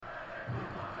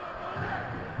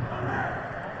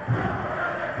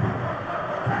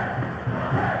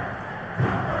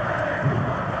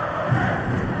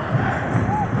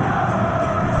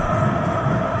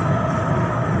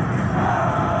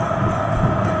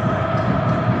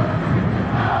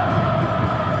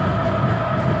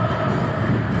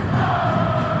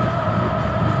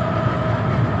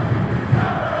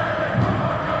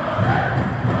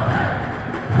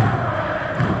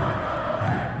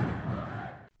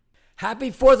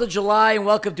Happy 4th of July and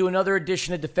welcome to another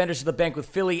edition of Defenders of the Bank with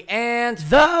Philly and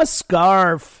The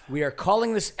Scarf. We are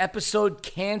calling this episode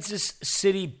Kansas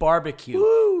City Barbecue.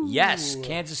 Woo. Yes,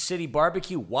 Kansas City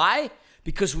Barbecue. Why?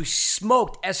 Because we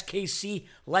smoked SKC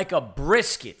like a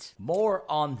brisket. More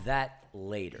on that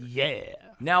later. Yeah.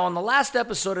 Now, on the last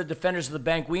episode of Defenders of the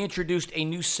Bank, we introduced a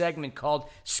new segment called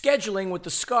Scheduling with the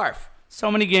Scarf.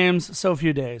 So many games, so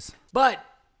few days. But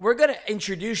we're going to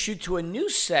introduce you to a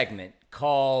new segment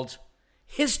called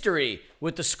History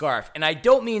with the Scarf. And I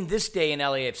don't mean this day in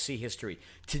LAFC history.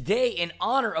 Today, in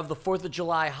honor of the 4th of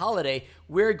July holiday,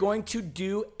 we're going to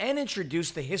do and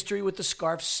introduce the History with the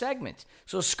Scarf segment.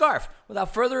 So, Scarf,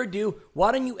 without further ado,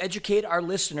 why don't you educate our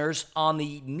listeners on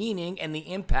the meaning and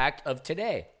the impact of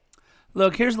today?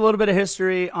 Look, here's a little bit of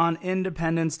history on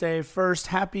Independence Day. First,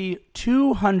 happy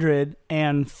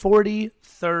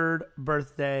 243rd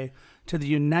birthday to the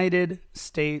United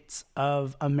States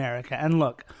of America. And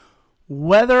look,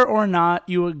 whether or not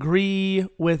you agree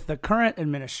with the current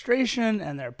administration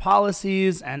and their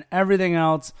policies and everything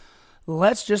else,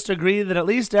 let's just agree that at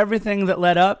least everything that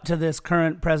led up to this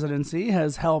current presidency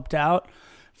has helped out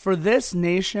for this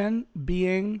nation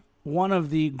being one of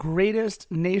the greatest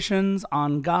nations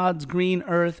on God's green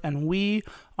earth, and we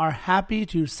are happy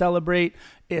to celebrate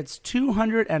its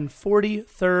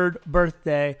 243rd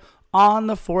birthday on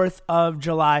the 4th of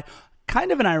July.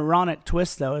 Kind of an ironic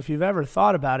twist, though, if you've ever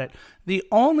thought about it. The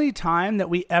only time that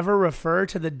we ever refer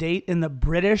to the date in the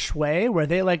British way, where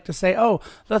they like to say, oh,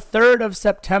 the 3rd of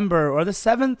September or the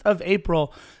 7th of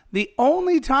April, the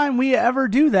only time we ever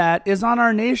do that is on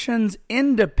our nation's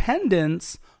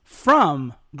independence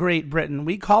from Great Britain.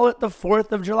 We call it the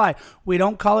 4th of July. We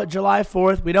don't call it July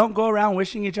 4th. We don't go around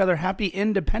wishing each other happy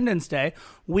Independence Day.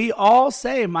 We all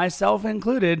say, myself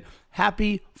included,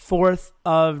 happy 4th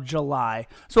of July.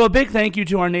 So a big thank you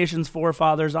to our nation's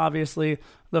forefathers, obviously,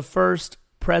 the first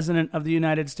president of the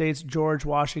United States, George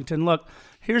Washington. Look,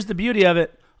 here's the beauty of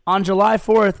it. On July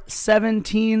 4th,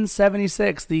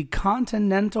 1776, the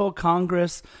Continental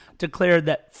Congress declared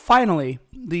that finally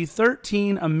the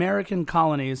 13 American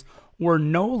colonies were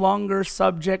no longer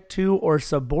subject to or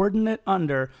subordinate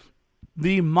under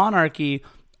the monarchy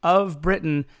of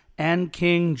Britain and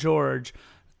King George.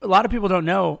 A lot of people don't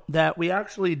know that we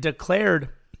actually declared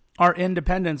our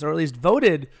independence, or at least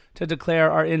voted to declare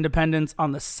our independence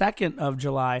on the 2nd of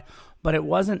July, but it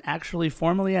wasn't actually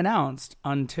formally announced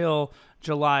until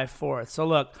July 4th. So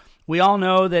look, we all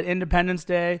know that Independence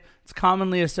Day, it's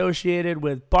commonly associated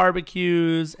with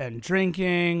barbecues and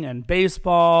drinking and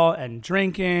baseball and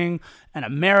drinking and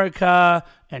America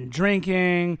and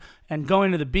drinking and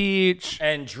going to the beach.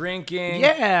 And drinking.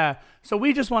 Yeah. So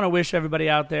we just want to wish everybody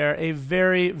out there a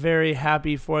very, very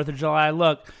happy 4th of July.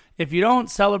 Look, if you don't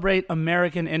celebrate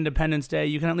American Independence Day,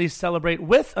 you can at least celebrate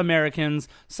with Americans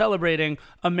celebrating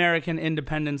American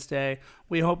Independence Day.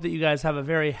 We hope that you guys have a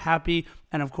very happy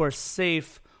and, of course,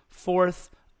 safe 4th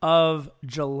of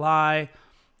July.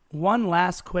 One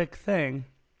last quick thing.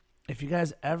 If you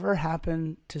guys ever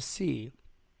happen to see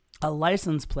a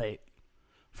license plate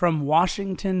from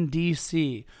Washington,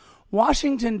 D.C.,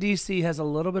 Washington, D.C. has a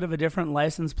little bit of a different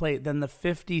license plate than the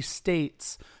 50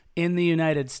 states in the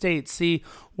United States. See,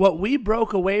 what we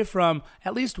broke away from,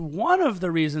 at least one of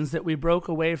the reasons that we broke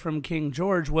away from King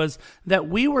George, was that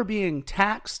we were being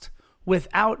taxed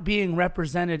without being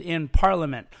represented in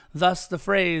Parliament. Thus the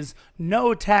phrase,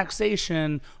 no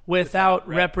taxation without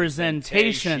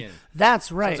representation.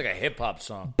 That's right. Sounds like a hip-hop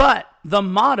song. But the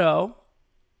motto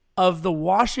of the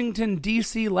Washington,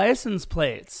 D.C. license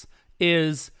plates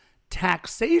is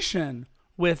taxation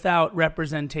without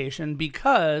representation,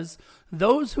 because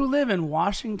those who live in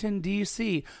Washington,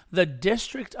 D.C., the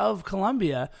District of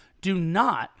Columbia, do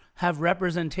not have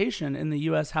representation in the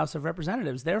U.S. House of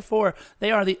Representatives. Therefore,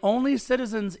 they are the only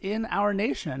citizens in our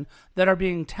nation that are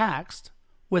being taxed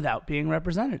without being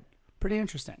represented. Pretty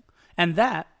interesting. And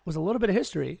that was a little bit of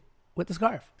history with the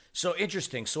scarf. So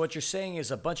interesting. So what you're saying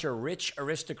is a bunch of rich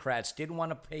aristocrats didn't want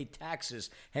to pay taxes,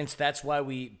 hence that's why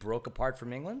we broke apart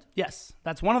from England? Yes,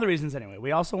 that's one of the reasons anyway.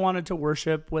 We also wanted to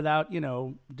worship without,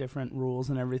 different rules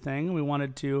and everything. We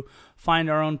wanted to find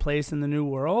our own place in the new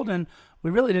world, and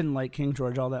we really didn't like King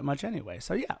George all that much anyway.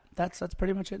 So yeah, that's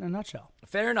pretty much it in a nutshell.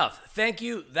 Fair enough. Thank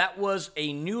you. That was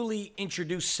a newly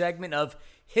introduced segment of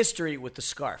History with the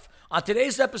Scarf. On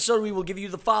today's episode, we will give you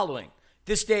the following.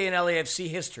 This day in LAFC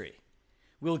history.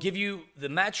 We'll give you the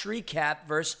match recap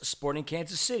versus Sporting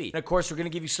Kansas City. And of course, we're going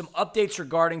to give you some updates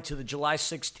regarding to the July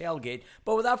 6th tailgate.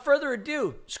 But without further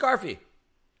ado, Scarfy,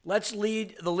 let's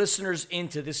lead the listeners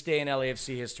into this day in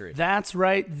LAFC history. That's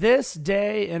right. This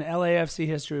day in LAFC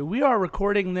history. We are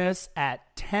recording this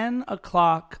at 10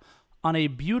 o'clock on a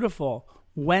beautiful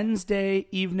Wednesday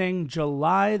evening,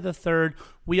 July the 3rd.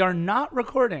 We are not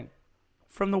recording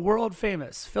from the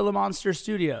world-famous Philomonster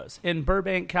Studios in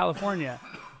Burbank, California.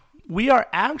 We are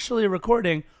actually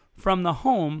recording from the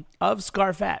home of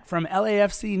Scarfat, from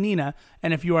LAFC Nina.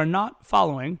 And if you are not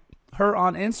following her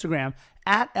on Instagram,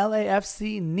 at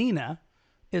LAFC Nina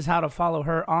is how to follow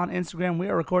her on Instagram. We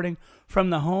are recording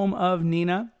from the home of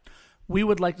Nina. We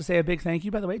would like to say a big thank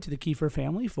you, by the way, to the Kiefer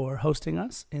family for hosting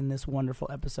us in this wonderful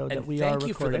episode that we are recording. Thank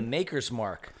you for the Maker's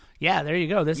Mark. Yeah, there you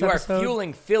go. You are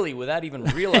fueling Philly without even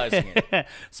realizing it.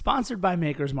 Sponsored by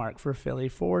Maker's Mark for Philly,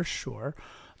 for sure.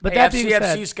 But hey, that being said,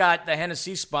 FCFC's got the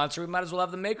Hennessy sponsor. We might as well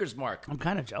have the Maker's Mark. I'm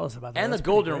kind of jealous about that. And That's the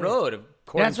Golden Road,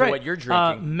 according to what you're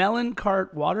drinking. Melon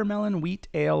Cart Watermelon Wheat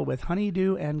Ale with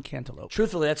honeydew and cantaloupe.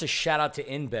 Truthfully, that's a shout-out to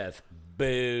InBev.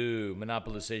 Boo.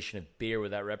 Monopolization of beer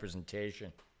without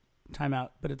representation. Time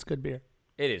out, but it's good beer.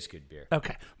 It is good beer.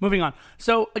 Okay, moving on.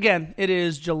 So, again, it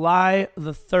is July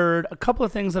the 3rd. A couple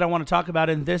of things that I want to talk about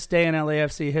in this day in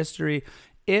LAFC history.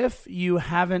 If you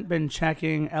haven't been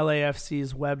checking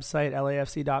LAFC's website,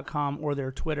 LAFC.com, or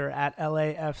their Twitter at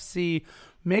LAFC,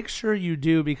 make sure you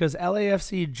do, because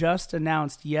LAFC just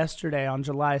announced yesterday on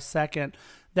July 2nd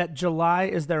that July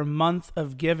is their month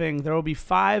of giving. There will be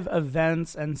 5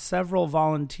 events and several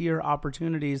volunteer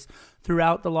opportunities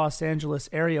throughout the Los Angeles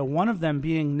area, one of them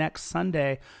being next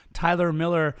Sunday, Tyler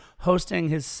Miller hosting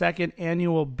his 2nd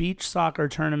annual beach soccer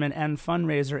tournament and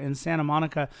fundraiser in Santa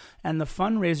Monica, and the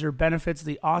fundraiser benefits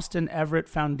the Austin Everett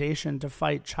Foundation to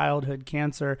fight childhood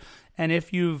cancer. And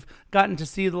if you've gotten to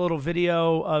see the little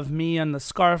video of me and the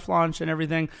scarf launch and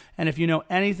everything, and if you know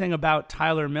anything about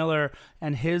Tyler Miller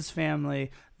and his family,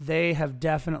 they have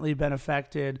definitely been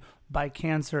affected by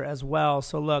cancer as well.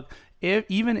 So look,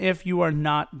 even if you are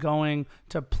not going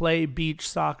to play beach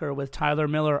soccer with Tyler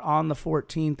Miller on the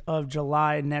 14th of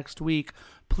July next week,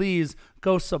 please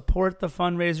go support the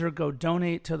fundraiser, go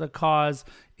donate to the cause.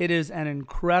 It is an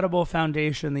incredible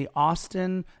foundation, the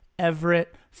Austin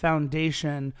Everett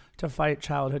Foundation to fight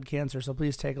childhood cancer. So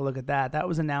please take a look at that. That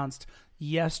was announced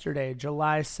yesterday,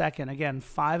 July 2nd. Again,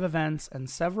 5 events and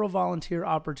several volunteer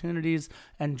opportunities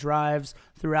and drives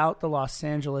throughout the Los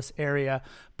Angeles area.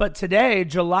 But today,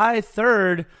 July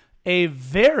 3rd, a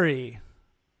very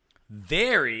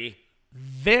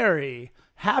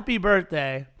happy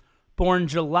birthday, born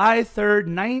July 3rd,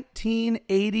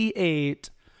 1988,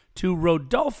 to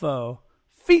Rodolfo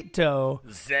Fito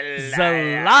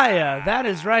Zelaya. That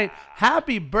is right.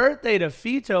 Happy birthday to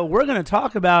Fito. We're going to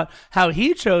talk about how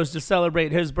he chose to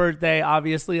celebrate his birthday,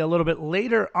 obviously, a little bit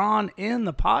later on in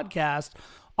the podcast.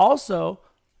 Also,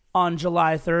 on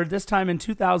July 3rd, this time in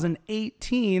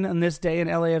 2018, on this day in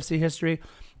LAFC history,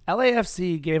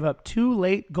 LAFC gave up 2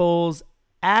 late goals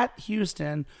at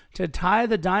Houston to tie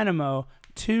the Dynamo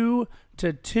 2-2.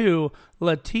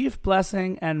 Latif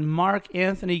Blessing and Mark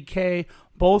Anthony Kaye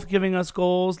both giving us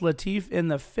goals. Latif in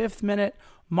the 5th minute,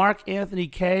 Mark Anthony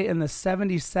Kaye in the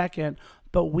 72nd.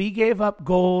 But we gave up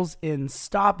goals in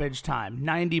stoppage time,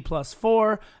 90 plus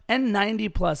 4 and 90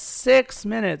 plus 6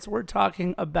 minutes. We're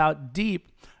talking about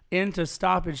deep into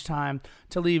stoppage time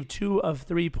to leave 2 of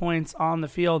 3 points on the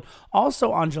field.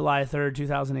 Also on July 3rd,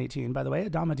 2018, by the way,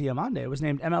 Adama Diomande was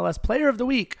named MLS Player of the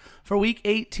Week for Week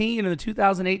 18 in the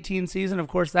 2018 season. Of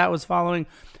course, that was following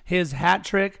his hat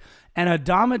trick. And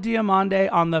Adama Diomande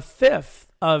on the 5th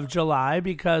of July,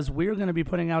 because we're going to be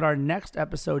putting out our next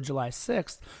episode July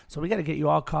 6th. So we got to get you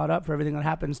all caught up for everything that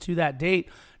happens to that date.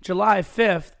 July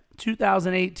 5th,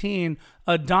 2018,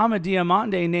 Adama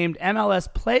Diomande named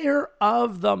MLS Player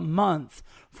of the Month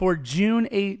for June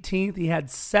 18th. He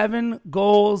had 7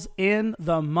 goals in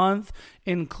the month,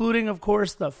 including, of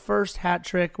course, the first hat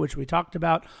trick, which we talked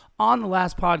about on the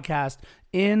last podcast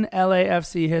in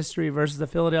LAFC history versus the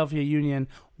Philadelphia Union.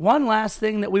 One last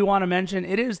thing that we want to mention,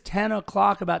 it is 10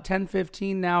 o'clock, about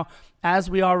 10:15 now as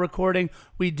we are recording.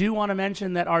 We do want to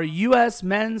mention that our U.S.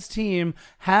 men's team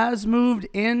has moved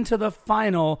into the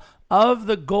final of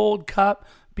the Gold Cup,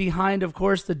 behind, of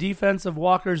course, the defense of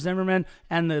Walker Zimmerman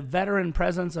and the veteran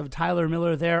presence of Tyler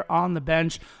Miller there on the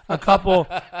bench. A couple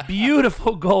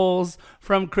beautiful goals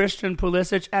from Christian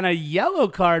Pulisic, and a yellow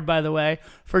card, by the way,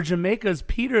 for Jamaica's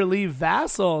Peter Lee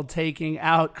Vassell taking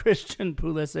out Christian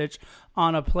Pulisic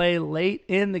on a play late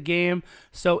in the game.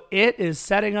 So it is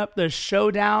setting up the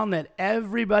showdown that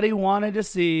everybody wanted to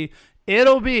see.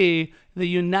 It'll be the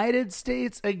United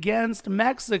States against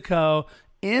Mexico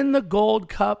in the Gold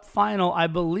Cup final. I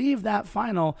believe that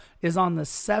final is on the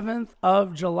 7th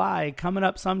of July, coming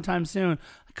up sometime soon.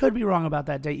 I could be wrong about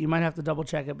that date. You might have to double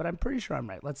check it, but I'm pretty sure I'm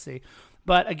right. Let's see.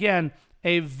 But again,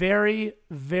 a very,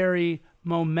 very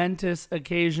momentous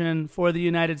occasion for the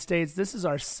United States. This is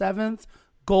our 7th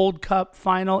Gold Cup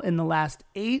final in the last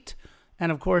 8,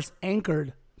 and of course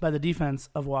anchored by the defense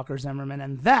of Walker Zimmerman.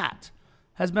 And that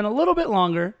has been a little bit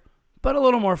longer, but a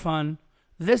little more fun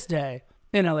this day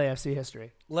in LAFC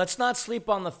history. Let's not sleep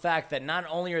on the fact that not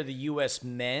only are the U.S.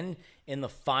 men in the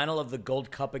final of the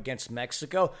Gold Cup against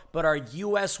Mexico, but our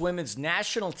U.S. women's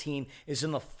national team is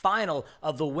in the final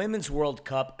of the Women's World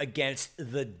Cup against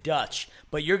the Dutch.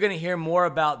 But you're going to hear more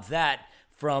about that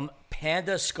from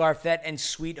Panda Scarfette and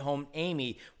Sweet Home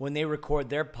Amy when they record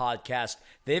their podcast.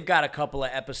 They've got a couple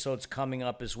of episodes coming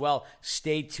up as well.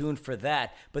 Stay tuned for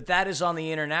that. But that is on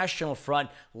the international front.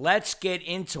 Let's get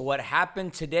into what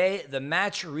happened today. The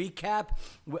match recap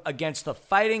against the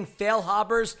Fighting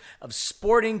Failhabers of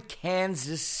Sporting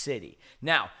Kansas City.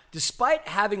 Now, despite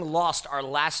having lost our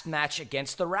last match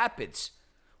against the Rapids,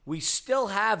 we still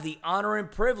have the honor and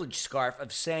privilege, Scarf,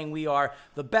 of saying we are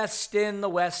the best in the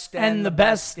West and the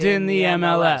best in the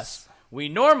MLS. We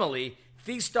normally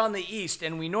feast on the East,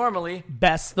 and we normally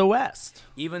best the West.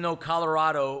 Even though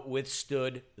Colorado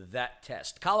withstood that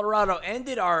test. Colorado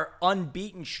ended our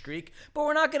unbeaten streak, but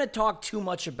we're not going to talk too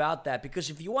much about that, because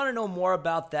if you want to know more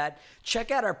about that, check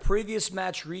out our previous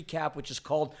match recap, which is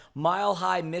called Mile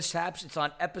High Mishaps. It's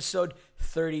on episode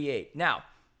 38. Now,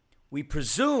 we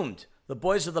presumed the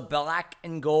boys of the black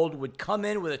and gold would come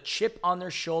in with a chip on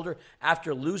their shoulder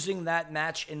after losing that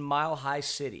match in Mile High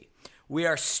City. We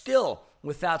are still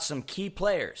without some key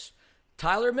players.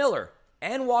 Tyler Miller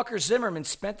and Walker Zimmerman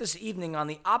spent this evening on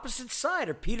the opposite side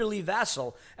of Peter Lee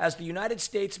Vassell as the United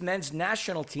States men's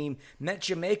national team met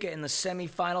Jamaica in the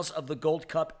semifinals of the Gold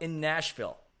Cup in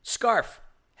Nashville. Scarf,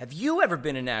 have you ever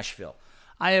been in Nashville?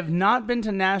 I have not been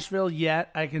to Nashville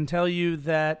yet. I can tell you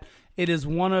that it is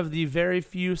one of the very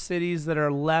few cities that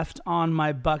are left on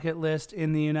my bucket list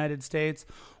in the United States.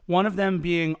 One of them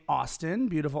being Austin,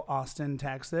 beautiful Austin,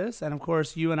 Texas. And of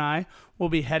course, you and I will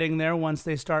be heading there once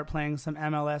they start playing some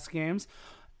MLS games.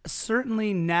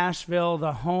 Certainly Nashville,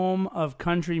 the home of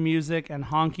country music and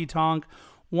honky tonk,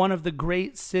 one of the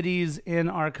great cities in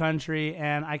our country.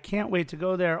 And I can't wait to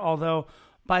go there, although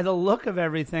by the look of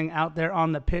everything out there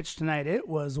on the pitch tonight, it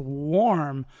was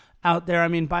warm out there. I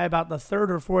mean, by about the 3rd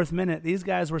or 4th minute, these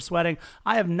guys were sweating.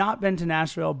 I have not been to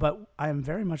Nashville, but I am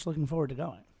very much looking forward to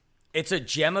going. It's a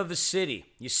gem of a city.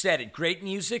 You said it. Great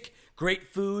music, great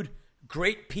food,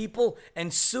 great people,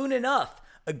 and soon enough,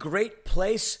 a great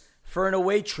place for an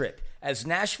away trip, as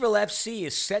Nashville FC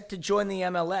is set to join the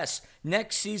MLS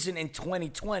next season in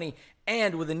 2020,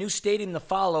 and with a new stadium to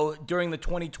follow during the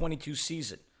 2022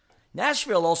 season.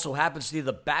 Nashville also happens to be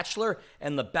the Bachelor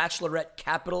and the Bachelorette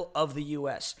capital of the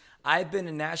U.S. I've been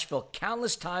to Nashville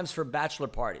countless times for bachelor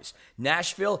parties.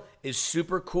 Nashville is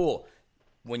super cool.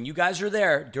 When you guys are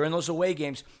there during those away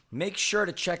games, make sure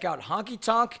to check out Honky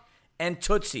Tonk and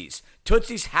Tootsie's.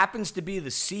 Tootsie's happens to be the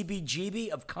CBGB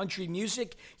of country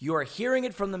music. You are hearing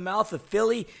it from the mouth of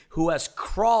Philly, who has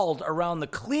crawled around the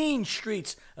clean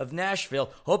streets of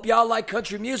Nashville. Hope y'all like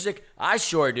country music. I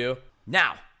sure do.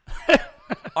 Now,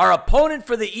 our opponent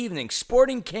for the evening,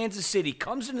 Sporting Kansas City,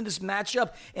 comes into this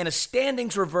matchup in a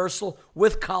standings reversal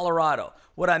with Colorado.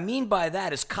 What I mean by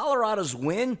that is Colorado's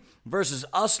win versus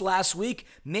us last week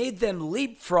made them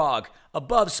leapfrog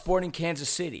above Sporting Kansas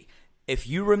City. If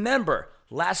you remember,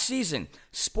 last season,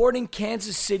 Sporting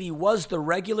Kansas City was the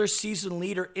regular season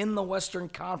leader in the Western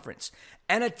Conference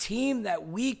and a team that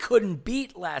we couldn't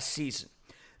beat last season.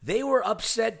 They were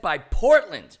upset by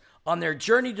Portland on their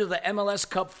journey to the MLS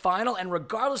Cup final, and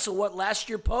regardless of what last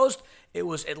year posed, it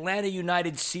was Atlanta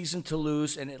United's season to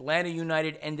lose, and Atlanta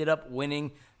United ended up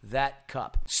winning that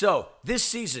cup. So, this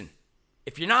season,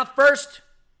 if you're not first,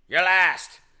 you're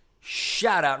last.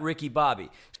 Shout out Ricky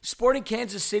Bobby. Sporting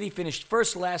Kansas City finished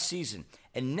first last season,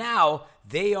 and now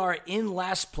they are in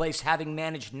last place, having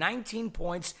managed 19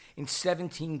 points in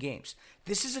 17 games.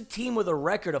 This is a team with a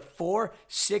record of 4,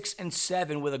 6, and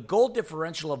 7 with a goal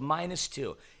differential of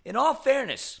 -2. In all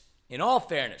fairness,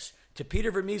 to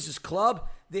Peter Vermees' club,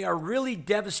 they are really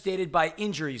devastated by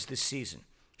injuries this season.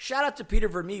 Shout out to Peter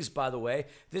Vermees, by the way.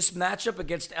 This matchup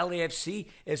against LAFC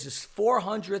is his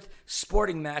 400th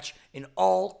sporting match in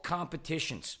all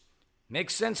competitions.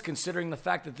 Makes sense considering the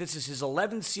fact that this is his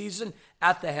 11th season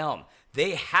at the helm.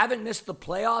 They haven't missed the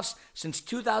playoffs since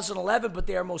 2011, but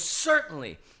they are most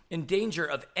certainly in danger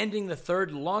of ending the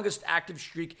third longest active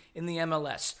streak in the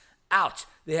MLS. Out.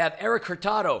 They have Eric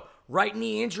Hurtado, right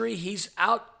knee injury. He's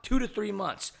out 2 to 3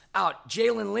 months. Out.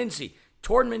 Jalen Lindsey,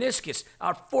 torn meniscus,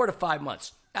 out 4 to 5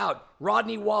 months. Out.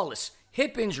 Rodney Wallace,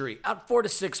 hip injury, out 4 to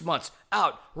 6 months.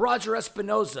 Out. Roger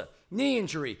Espinoza, knee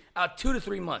injury, out 2 to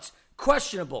 3 months.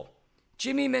 Questionable.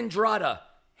 Jimmy Mendrada,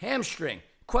 hamstring,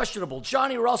 questionable.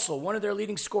 Johnny Russell, one of their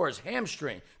leading scorers,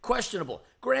 hamstring, questionable.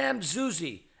 Graham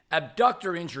Zuzi,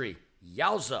 abductor injury,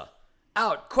 yowza,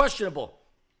 out, questionable.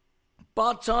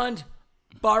 Botond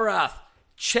Barath,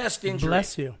 chest injury.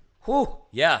 Bless you. Whew,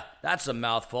 yeah, that's a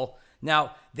mouthful.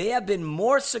 Now, they have been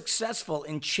more successful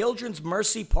in Children's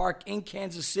Mercy Park in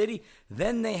Kansas City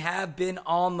than they have been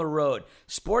on the road.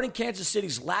 Sporting Kansas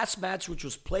City's last match, which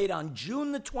was played on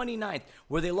June the 29th,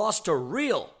 where they lost to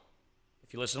Real.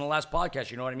 If you listen to the last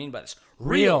podcast, you know what I mean by this.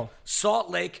 Real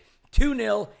Salt Lake,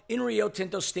 2-0 in Rio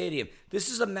Tinto Stadium. This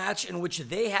is a match in which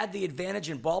they had the advantage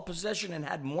in ball possession and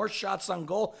had more shots on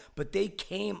goal, but they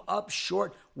came up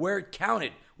short where it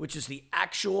counted, which is the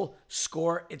actual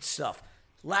score itself.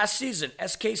 Last season,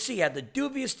 SKC had the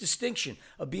dubious distinction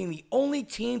of being the only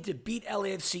team to beat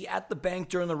LAFC at the bank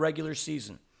during the regular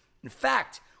season. In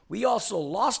fact, we also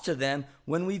lost to them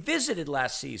when we visited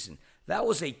last season. That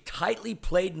was a tightly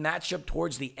played matchup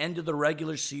towards the end of the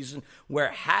regular season where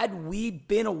had we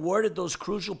been awarded those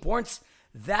crucial points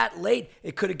that late,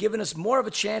 it could have given us more of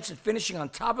a chance at finishing on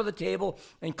top of the table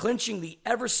and clinching the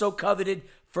ever so coveted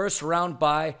first round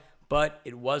bye, but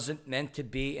it wasn't meant to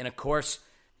be. And of course,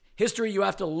 history, you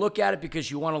have to look at it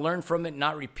because you want to learn from it,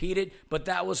 not repeat it, but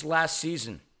that was last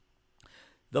season.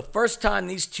 The first time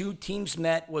these two teams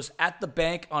met was at the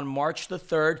bank on March the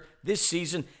 3rd this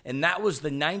season, and that was the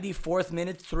 94th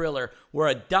minute thriller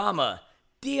where Adama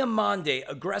Diamande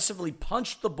aggressively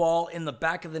punched the ball in the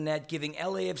back of the net, giving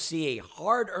LAFC a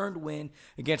hard-earned win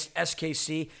against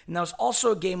SKC, and that was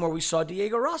also a game where we saw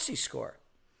Diego Rossi score.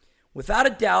 Without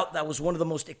a doubt, that was one of the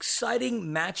most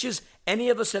exciting matches any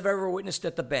of us have ever witnessed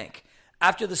at the bank.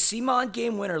 After the Simon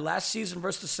game winner last season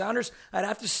versus the Sounders, I'd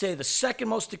have to say the second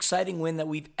most exciting win that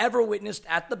we've ever witnessed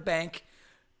at the bank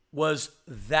was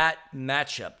that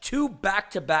matchup. 2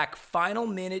 back-to-back final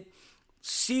minute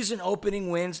season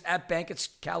opening wins at Bank at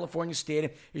California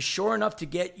Stadium is sure enough to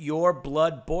get your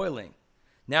blood boiling.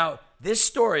 Now, this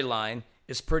storyline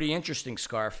is pretty interesting,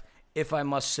 Scarf, if I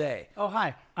must say. Oh,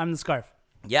 hi. I'm the Scarf.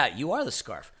 Yeah, you are the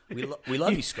Scarf. We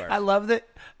love you, Scarf. I love that.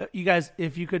 You guys,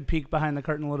 if you could peek behind the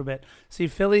curtain a little bit. See,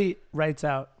 Philly writes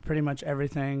out pretty much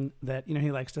everything that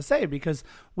he likes to say because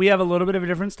we have a little bit of a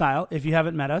different style. If you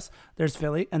haven't met us, there's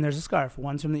Philly and there's a Scarf.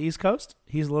 One's from the East Coast.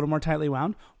 He's a little more tightly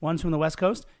wound. One's from the West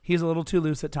Coast. He's a little too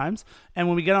loose at times. And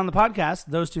when we get on the podcast,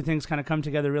 those two things kind of come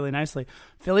together really nicely.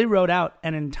 Philly wrote out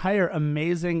an entire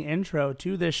amazing intro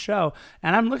to this show,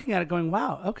 and I'm looking at it going,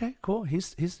 wow, okay, cool.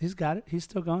 He's got it. He's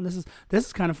still going. This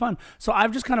is kind of fun. So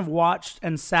I've just kind of watched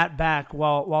and sat back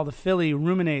while the Philly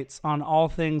ruminates on all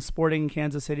things Sporting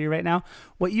Kansas City right now.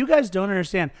 What you guys don't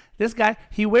understand, this guy,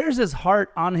 he wears his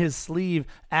heart on his sleeve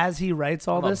as he writes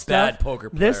all this stuff. Bad poker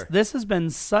player. This has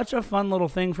been such a fun little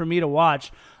thing for me to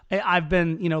watch. I've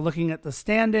been, looking at the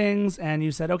standings, and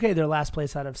you said, okay, they're last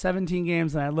place out of 17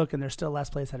 games, and I look, and they're still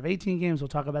last place out of 18 games. We'll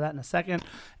talk about that in a second.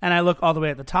 And I look all the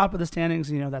way at the top of the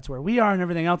standings, that's where we are and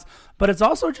everything else. But it's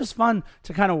also just fun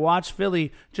to kind of watch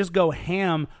Philly just go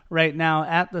ham right now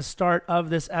at the start of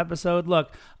this episode.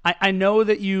 Look, I know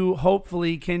that you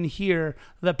hopefully can hear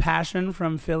the passion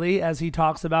from Philly as he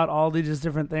talks about all these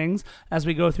different things as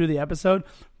we go through the episode.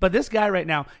 But this guy right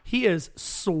now, he is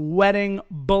sweating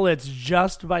bullets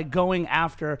just by going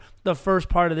after the first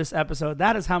part of this episode.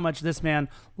 That is how much this man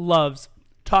loves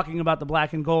talking about the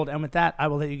black and gold. And with that, I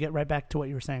will let you get right back to what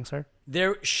you were saying, sir.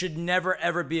 There should never,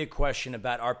 ever be a question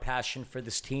about our passion for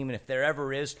this team. And if there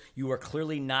ever is, you are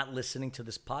clearly not listening to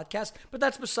this podcast. But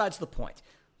that's besides the point.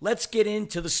 Let's get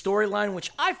into the storyline, which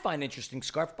I find interesting.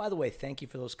 Scarf, by the way, thank you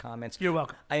for those comments. You're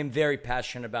welcome. I am very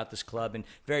passionate about this club and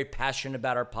very passionate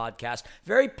about our podcast,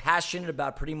 very passionate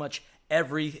about pretty much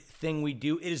everything we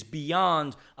do. It is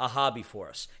beyond a hobby for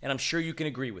us, and I'm sure you can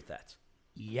agree with that.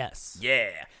 Yes.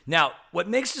 Yeah. Now, what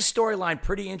makes the storyline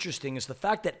pretty interesting is the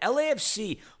fact that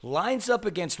LAFC lines up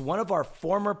against one of our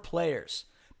former players,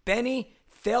 Benny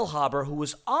Feilhaber, who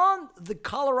was on the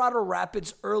Colorado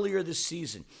Rapids earlier this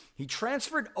season. He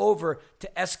transferred over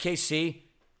to SKC,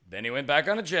 then he went back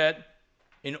on a jet,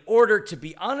 in order to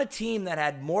be on a team that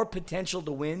had more potential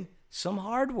to win some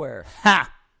hardware.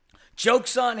 Ha!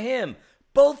 Joke's on him.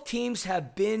 Both teams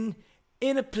have been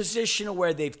in a position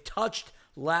where they've touched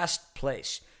last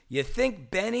place. You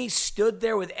think Benny stood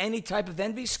there with any type of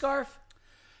envy, Scarf?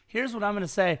 Here's what I'm going to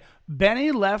say.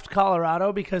 Benny left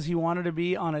Colorado because he wanted to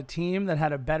be on a team that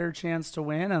had a better chance to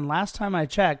win. And last time I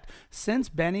checked, since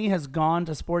Benny has gone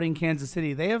to Sporting Kansas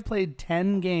City, they have played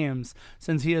 10 games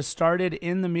since he has started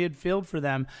in the midfield for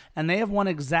them. And they have won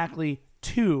exactly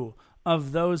 2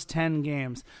 of those 10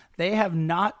 games. They have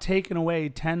not taken away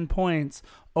 10 points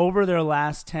over their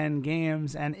last 10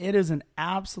 games. And it is an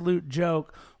absolute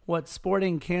joke what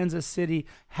Sporting Kansas City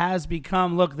has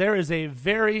become. Look, there is a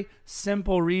very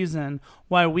simple reason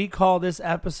why we call this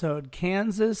episode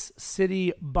Kansas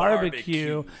City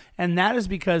Barbecue, and that is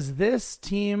because this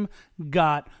team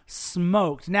got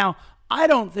smoked. Now, I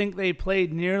don't think they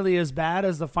played nearly as bad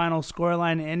as the final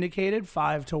scoreline indicated,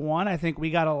 5-1. I think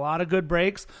we got a lot of good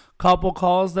breaks, couple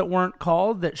calls that weren't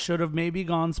called that should have maybe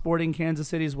gone Sporting Kansas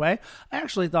City's way. I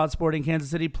actually thought Sporting Kansas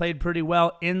City played pretty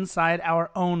well inside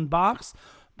our own box.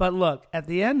 But look, at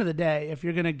the end of the day, if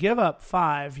you're going to give up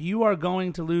 5, you are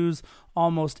going to lose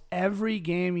almost every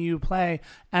game you play.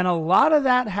 And a lot of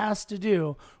that has to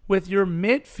do with your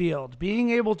midfield,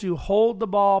 being able to hold the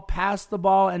ball, pass the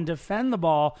ball, and defend the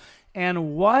ball.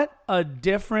 And what a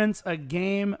difference a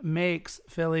game makes,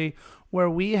 Philly, where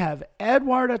we have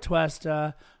Edward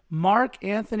Atuesta, Mark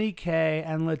Anthony Kaye,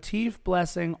 and Latif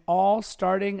Blessing all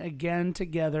starting again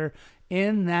together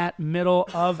in that middle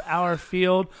of our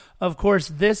field. Of course,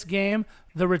 this game,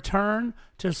 the return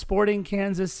to Sporting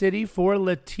Kansas City for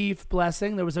Latif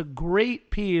Blessing. There was a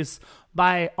great piece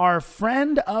by our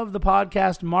friend of the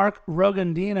podcast, Mark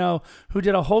Rogandino, who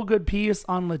did a whole good piece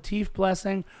on Latif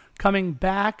Blessing coming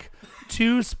back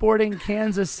to Sporting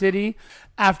Kansas City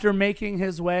after making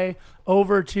his way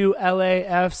over to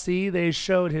LAFC. They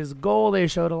showed his goal. They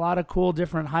showed a lot of cool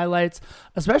different highlights,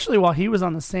 especially while he was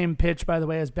on the same pitch, by the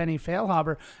way, as Benny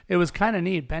Feilhaber. It was kind of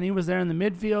neat. Benny was there in the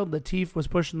midfield. Latif was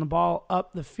pushing the ball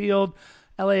up the field.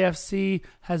 LAFC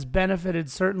has benefited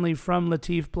certainly from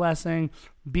Latif Blessing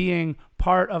being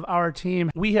part of our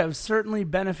team. We have certainly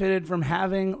benefited from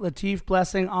having Latif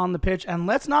Blessing on the pitch. And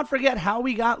let's not forget how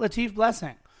we got Latif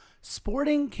Blessing.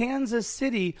 Sporting Kansas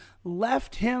City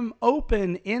left him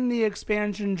open in the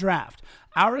expansion draft.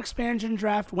 Our expansion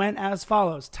draft went as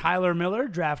follows. Tyler Miller,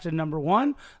 drafted number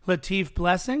 1. Latif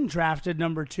Blessing, drafted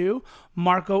number 2.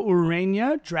 Marco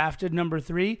Urena, drafted number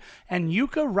 3. And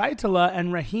Yuka Raitala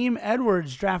and Raheem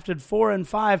Edwards, drafted 4 and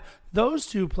 5. Those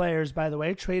two players, by the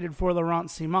way, traded for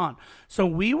Laurent Simon. So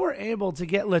we were able to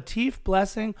get Latif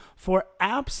Blessing for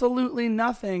absolutely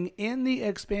nothing in the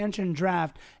expansion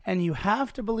draft. And you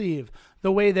have to believe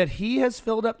the way that he has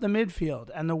filled up the midfield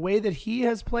and the way that he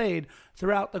has played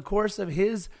throughout the course of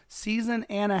his season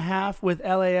and a half with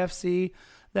LAFC,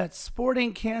 that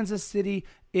Sporting Kansas City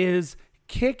is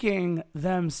kicking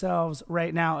themselves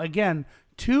right now. Again,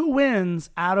 2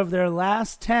 wins out of their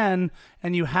last 10,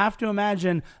 and you have to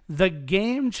imagine the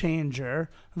game changer,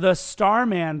 the star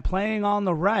man playing on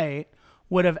the right,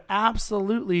 would have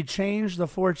absolutely changed the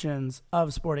fortunes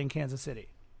of Sporting Kansas City.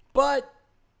 But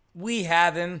we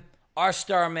have him. Our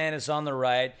star man is on the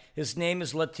right. His name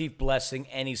is Latif Blessing,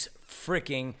 and he's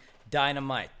freaking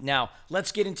dynamite. Now,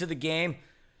 let's get into the game.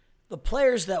 The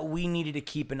players that we needed to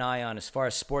keep an eye on as far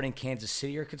as Sporting Kansas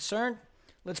City are concerned,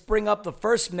 let's bring up the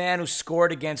first man who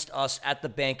scored against us at the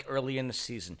bank early in the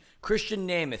season, Christian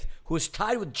Nemeth, who is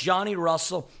tied with Johnny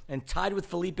Russell and tied with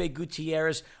Felipe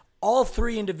Gutierrez. All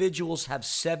 3 individuals have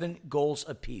 7 goals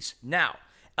apiece. Now,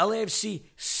 LAFC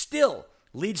still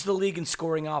leads the league in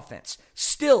scoring offense,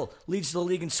 still leads the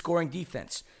league in scoring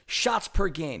defense, shots per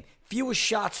game, fewest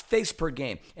shots faced per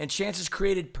game, and chances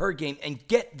created per game. And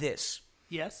get this.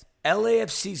 Yes.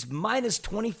 LAFC's minus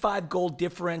 25 goal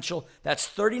differential, that's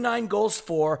 39 goals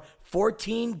for,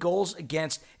 14 goals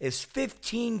against, is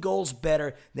 15 goals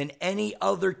better than any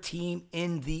other team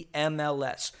in the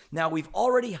MLS. Now, we've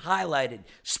already highlighted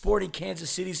Sporting Kansas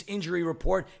City's injury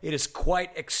report. It is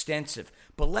quite extensive.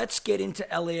 But let's get into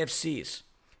LAFC's.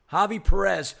 Javi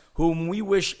Perez, whom we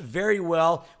wish very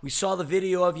well. We saw the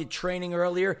video of you training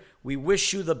earlier. We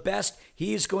wish you the best.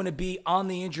 He is going to be on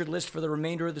the injured list for the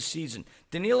remainder of the season.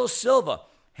 Danilo Silva,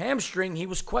 hamstring, he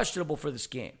was questionable for this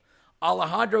game.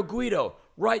 Alejandro Guido,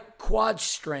 right quad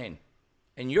strain.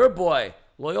 And your boy,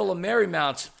 Loyola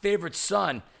Marymount's favorite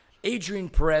son, Adrian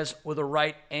Perez, with a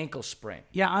right ankle sprain.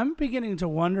 Yeah, I'm beginning to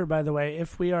wonder, by the way,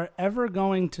 if we are ever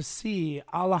going to see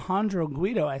Alejandro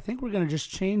Guido. I think we're going to just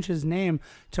change his name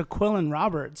to Quillen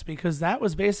Roberts, because that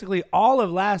was basically all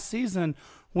of last season.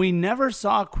 We never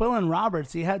saw Quillen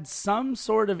Roberts. He had some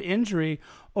sort of injury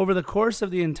over the course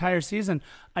of the entire season.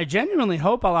 I genuinely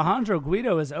hope Alejandro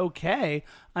Guido is okay.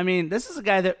 I mean, this is a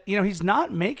guy that, he's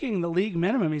not making the league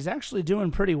minimum. He's actually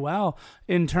doing pretty well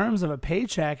in terms of a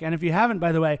paycheck. And if you haven't,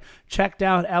 by the way, checked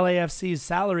out LAFC's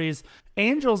salaries,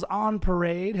 Angels on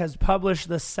Parade has published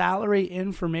the salary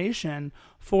information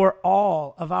for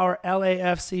all of our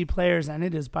LAFC players. And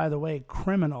it is, by the way,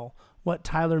 criminal what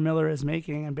Tyler Miller is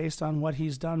making and based on what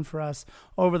he's done for us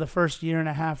over the first year and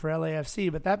a half for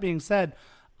LAFC. But that being said,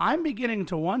 I'm beginning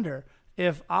to wonder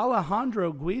if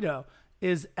Alejandro Guido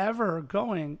is ever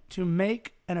going to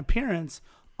make an appearance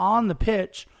on the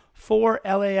pitch for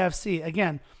LAFC.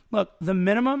 Again, look, the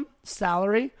minimum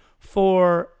salary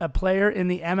for a player in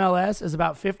the MLS is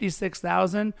about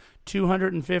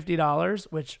 $56,250,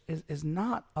 which is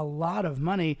not a lot of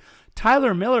money.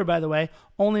 Tyler Miller, by the way,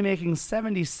 only making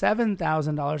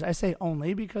 $77,000. I say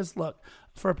only because, look,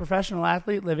 for a professional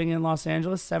athlete living in Los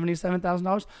Angeles,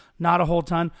 $77,000, not a whole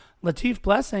ton. Latif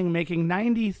Blessing making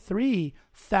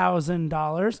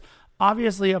 $93,000.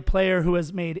 Obviously a player who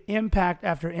has made impact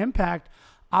after impact.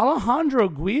 Alejandro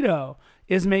Guido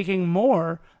is making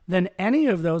more than any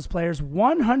of those players,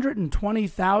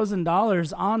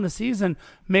 $120,000 on the season,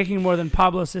 making more than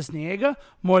Pablo Cisniega,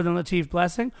 more than Latif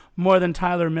Blessing, more than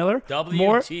Tyler Miller.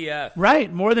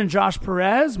 WTF. More than Josh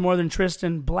Perez, more than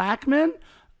Tristan Blackman.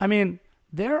 I mean,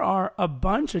 there are a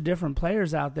bunch of different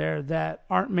players out there that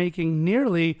aren't making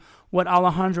nearly what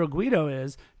Alejandro Guido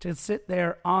is to sit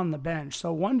there on the bench.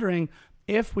 So wondering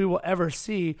if we will ever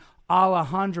see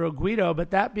Alejandro Guido.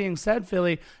 But that being said,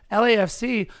 Philly,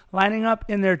 LAFC lining up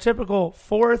in their typical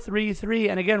 4-3-3.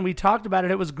 And again, we talked about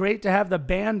it. It was great to have the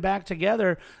band back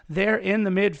together there in the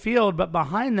midfield. But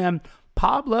behind them,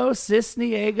 Pablo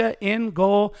Cisniega in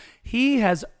goal. He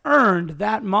has earned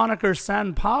that moniker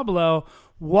San Pablo.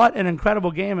 What an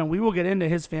incredible game. And we will get into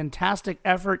his fantastic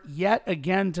effort yet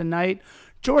again tonight.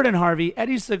 Jordan Harvey,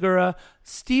 Eddie Segura,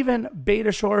 Steven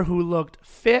Beitashour, who looked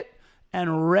fit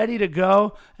and ready to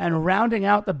go. And rounding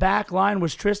out the back line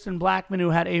was Tristan Blackman, who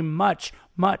had a much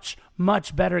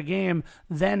better game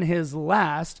than his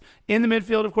last. In the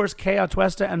midfield, of course, Kei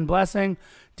Atuesta and Blessing,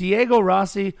 Diego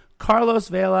Rossi, Carlos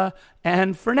Vela,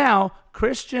 and for now,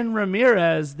 Christian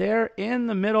Ramirez there in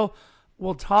the middle.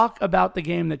 We'll talk about the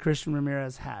game that Christian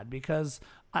Ramirez had, because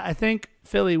I think,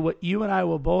 Philly, what you and I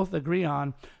will both agree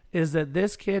on is that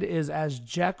this kid is as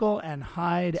Jekyll and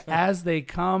Hyde as they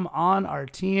come on our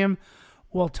team.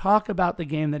 We'll talk about the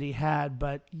game that he had,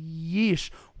 but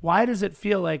yeesh, why does it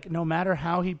feel like no matter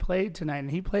how he played tonight,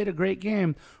 and he played a great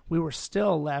game, we were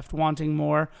still left wanting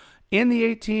more? In the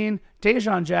 18,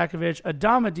 Dejan Jakovic,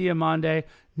 Adama Diomande,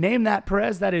 name that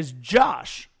Perez, that is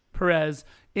Josh Perez.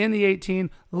 In the 18,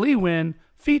 Lee Win,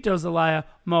 Fito Zelaya,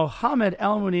 Mohamed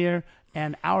El Munir,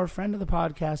 and our friend of the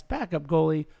podcast, backup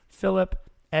goalie, Philip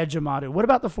Ejimadu. What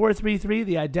about the 4-3-3,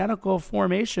 the identical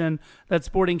formation that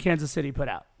Sporting Kansas City put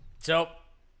out? So,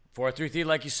 4-3-3,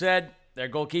 like you said, their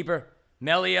goalkeeper,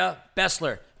 Melia,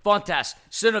 Bessler, Fontas,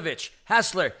 Sinovic,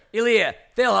 Hassler, Ilia,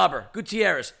 Thalhaber,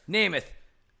 Gutierrez, Namath,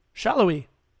 Shalawi,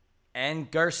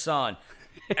 and Gerson.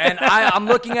 And I'm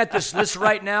looking at this list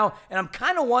right now, and I'm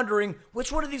kind of wondering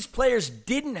which one of these players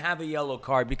didn't have a yellow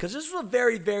card, because this was a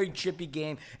very, very chippy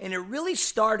game, and it really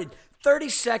started 30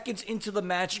 seconds into the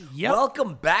match. Yep.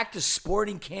 Welcome back to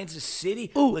Sporting Kansas City.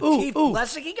 Latif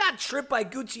Blessing, he got tripped by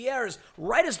Gutierrez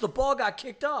right as the ball got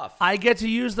kicked off. I get to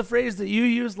use the phrase that you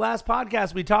used last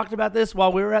podcast. We talked about this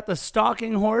while we were at the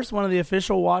Stalking Horse, one of the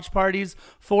official watch parties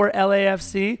for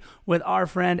LAFC, with our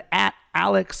friend at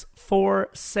Alex For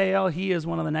Sale. He is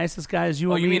one of the nicest guys you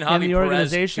will meet in the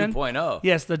organization. Perez 2.0.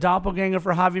 Yes, the doppelganger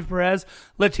for Javi Perez.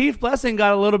 Latif Blessing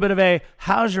got a little bit of a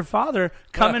 "how's your father"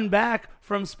 coming back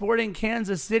from Sporting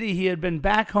Kansas City. He had been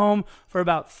back home for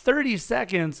about 30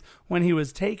 seconds when he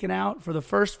was taken out for the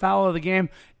first foul of the game.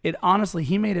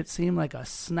 He made it seem like a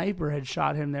sniper had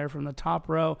shot him there from the top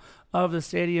row of the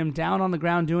stadium, down on the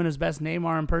ground doing his best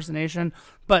Neymar impersonation,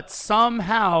 but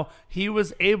somehow he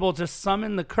was able to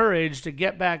summon the courage to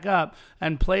get back up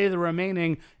and play the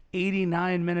remaining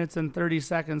 89 minutes and 30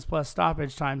 seconds plus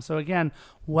stoppage time. So again,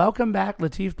 welcome back,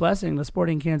 Latif Blessing, to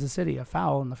Sporting Kansas City. A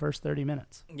foul in the first 30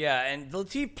 minutes. Yeah, and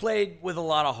Latif played with a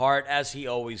lot of heart, as he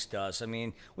always does. I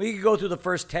mean, we could go through the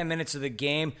first 10 minutes of the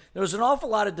game. There was an awful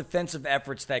lot of defensive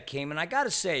efforts that came, and I got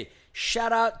to say,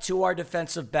 shout out to our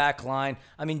defensive back line.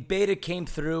 I mean, Beta came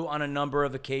through on a number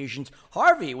of occasions.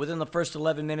 Harvey, within the first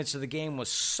 11 minutes of the game, was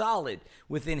solid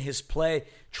within his play.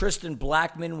 Tristan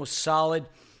Blackman was solid.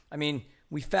 I mean,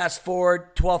 we fast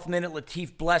forward, 12th minute,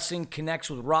 Latif Blessing connects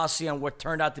with Rossi on what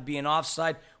turned out to be an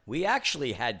offside. We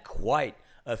actually had quite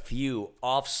a few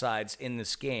offsides in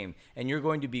this game, and you're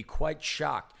going to be quite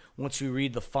shocked once we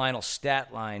read the final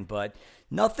stat line. But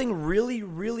nothing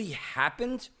really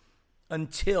happened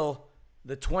until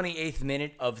the 28th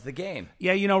minute of the game.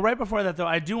 Yeah, right before that, though,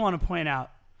 I do want to point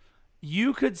out,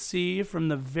 you could see from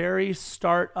the very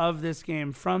start of this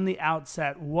game, from the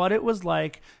outset, what it was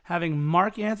like having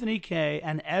Mark-Anthony Kaye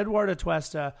and Eduard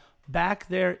Atuesta back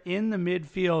there in the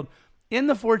midfield in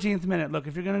the 14th minute. Look,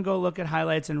 if you're going to go look at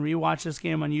highlights and rewatch this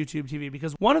game on YouTube TV,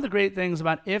 because one of the great things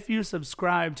about if you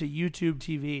subscribe to YouTube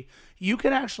TV, you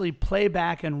can actually play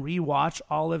back and rewatch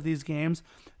all of these games.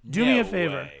 Do me a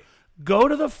favor. Go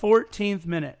to the 14th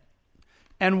minute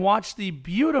and watch the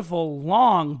beautiful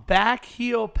long back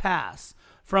heel pass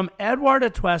from Eduard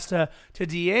Atuesta to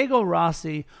Diego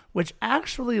Rossi, which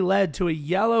actually led to a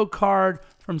yellow card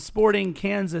from Sporting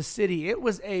Kansas City. It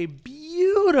was a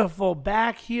beautiful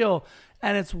back heel,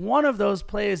 and it's one of those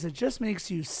plays that just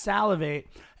makes you salivate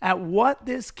at what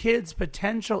this kid's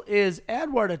potential is.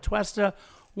 Eduard Atuesta,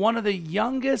 one of the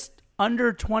youngest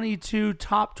under 22,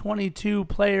 top 22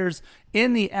 players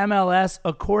in the MLS,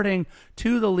 according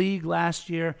to the league last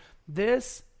year.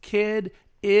 This kid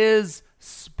is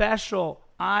special.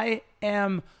 I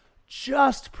am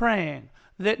just praying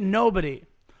that nobody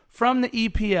from the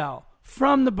EPL,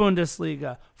 from the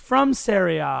Bundesliga, from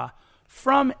Serie A,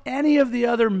 from any of the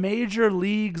other major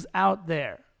leagues out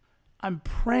there, I'm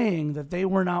praying that they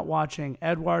were not watching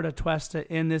Eduard Atuesta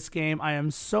in this game. I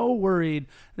am so worried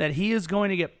that he is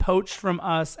going to get poached from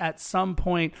us at some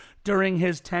point during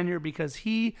his tenure because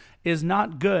he is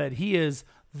not good. He is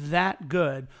that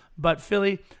good. But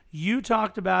Philly, you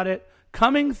talked about it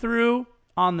coming through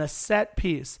on the set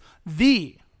piece.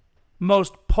 The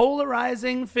most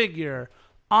polarizing figure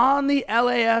on the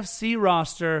LAFC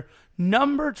roster,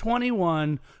 number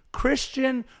 21,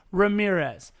 Christian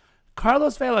Ramirez.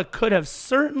 Carlos Vela could have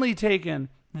certainly taken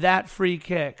that free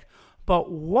kick,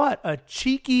 but what a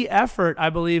cheeky effort, I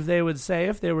believe they would say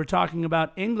if they were talking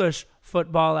about English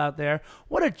football out there.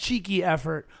 What a cheeky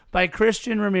effort by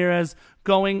Christian Ramirez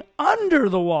going under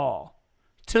the wall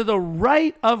to the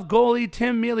right of goalie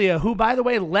Tim Melia, who, by the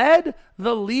way, led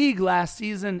the league last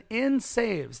season in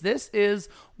saves. This is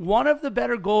one of the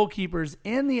better goalkeepers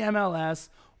in the MLS.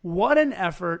 What an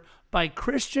effort by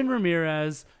Christian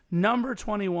Ramirez, number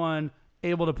 21,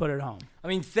 able to put it home. I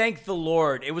mean, thank the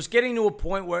Lord. It was getting to a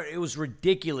point where it was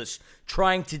ridiculous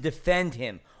trying to defend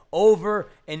him over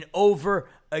and over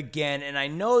again. And I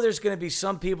know there's going to be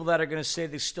some people that are going to say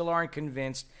they still aren't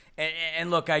convinced. And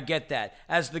look, I get that.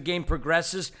 As the game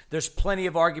progresses, there's plenty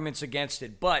of arguments against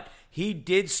it. But he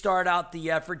did start out the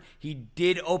effort. He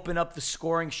did open up the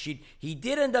scoring sheet. He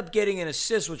did end up getting an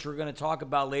assist, which we're going to talk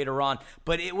about later on.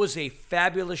 But it was a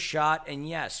fabulous shot. And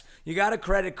yes, you got to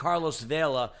credit Carlos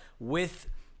Vela with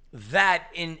that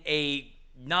in a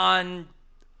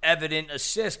non-evident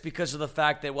assist because of the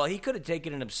fact that, well, he could have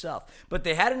taken it himself. But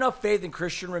they had enough faith in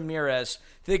Christian Ramirez,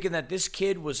 thinking that this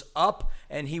kid was up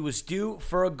and he was due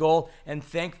for a goal, and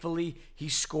thankfully he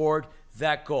scored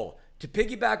that goal. To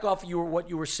piggyback off what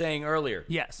you were saying earlier,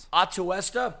 yes,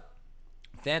 Atuesta,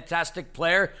 fantastic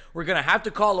player. We're going to have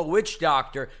to call a witch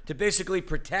doctor to basically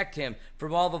protect him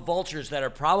from all the vultures that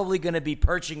are probably going to be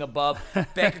perching above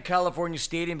Banc of California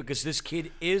Stadium because this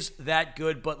kid is that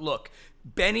good. But look,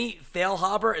 Benny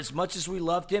Feilhaber, as much as we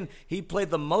loved him, he played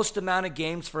the most amount of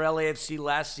games for LAFC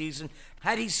last season.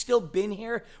 Had he still been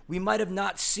here, we might have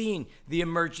not seen the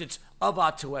emergence of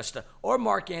Atuesta or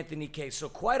Mark-Anthony Kaye. So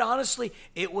quite honestly,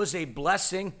 it was a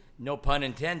blessing, no pun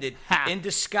intended, in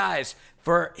disguise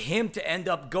for him to end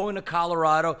up going to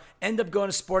Colorado, end up going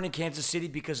to Sporting Kansas City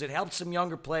because it helped some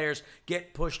younger players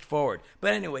get pushed forward.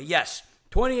 But anyway, yes,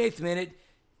 28th minute,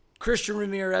 Christian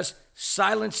Ramirez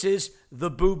silences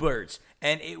the Boo Birds,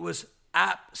 and it was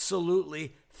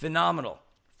absolutely phenomenal.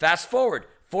 Fast forward,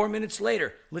 4 minutes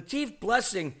later, Latif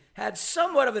Blessing had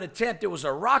somewhat of an attempt. It was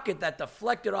a rocket that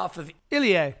deflected off of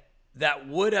Ilie. That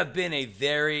would have been a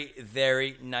very,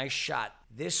 very nice shot.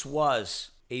 This was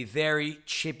a very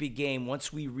chippy game.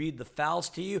 Once we read the fouls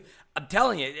to you, I'm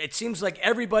telling you, it seems like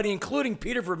everybody, including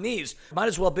Peter Vermees, might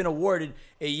as well have been awarded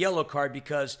a yellow card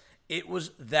because it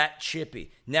was that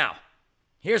chippy. Now,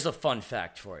 here's a fun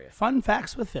fact for you. Fun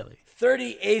facts with Philly.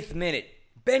 38th minute,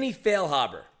 Benny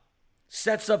Feilhaber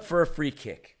sets up for a free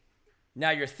kick.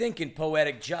 Now you're thinking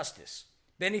poetic justice.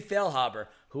 Benny Feilhaber,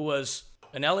 who was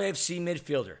an LAFC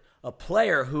midfielder, a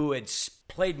player who had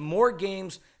played more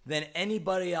games than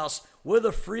anybody else, with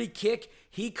a free kick,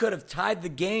 he could have tied the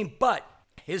game, but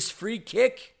his free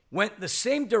kick went the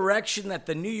same direction that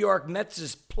the New York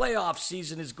Mets' playoff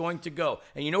season is going to go.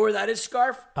 And you know where that is,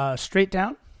 Scarf? Straight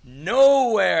down?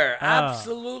 Nowhere.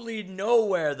 Absolutely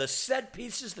nowhere. The set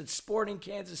pieces that Sporting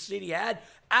Kansas City had,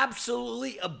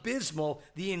 absolutely abysmal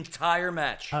the entire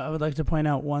match. I would like to point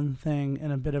out one thing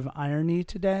in a bit of irony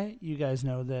today. You guys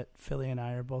know that Philly and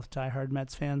I are both diehard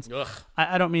Mets fans. Ugh.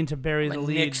 I don't mean to bury I'm the a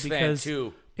lead Knicks because fan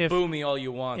too. if, boo me all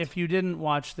you want. If you didn't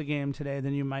watch the game today,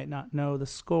 then you might not know the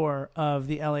score of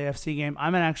the LAFC game.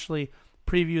 I'm going to actually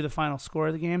preview the final score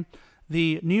of the game.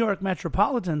 The New York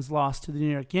Metropolitans lost to the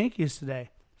New York Yankees today,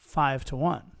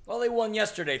 5-1. Well, they won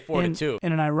yesterday, 4-2.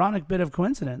 In an ironic bit of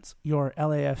coincidence, your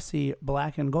LAFC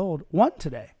Black and Gold won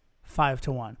today,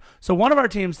 5-1. So one of our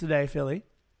teams today, Philly,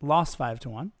 lost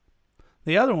 5-1.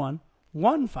 The other one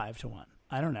won 5-1.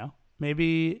 I don't know.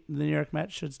 maybe the New York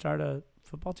Mets should start a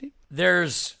football team?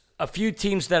 There's a few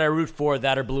teams that I root for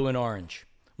that are blue and orange.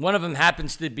 One of them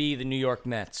happens to be the New York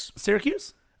Mets.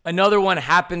 Syracuse? Another one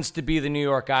happens to be the New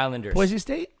York Islanders. Boise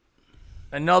State?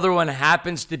 Another one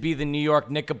happens to be the New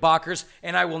York Knickerbockers.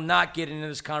 And I will not get into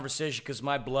this conversation because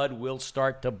my blood will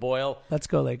start to boil. Let's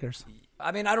go Lakers.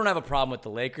 I mean, I don't have a problem with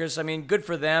the Lakers. I mean, good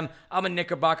for them. I'm a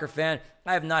Knickerbocker fan.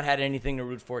 I have not had anything to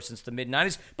root for since the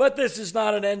mid-'90s. But this is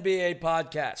not an NBA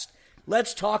podcast.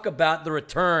 Let's talk about the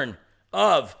return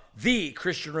of the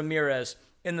Christian Ramirez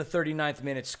in the 39th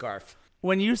minute scarf.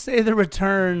 When you say the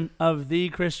return of the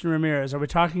Christian Ramirez, are we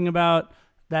talking about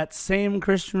that same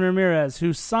Christian Ramirez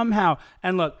who somehow,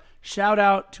 and look, shout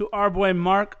out to our boy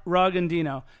Mark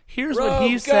Rugandino. Here's what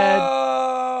he said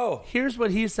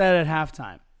at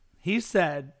halftime. He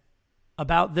said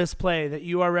about this play that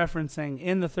you are referencing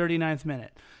in the 39th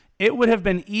minute, it would have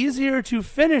been easier to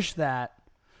finish that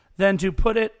than to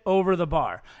put it over the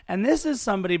bar. And this is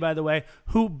somebody, by the way,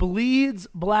 who bleeds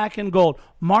black and gold.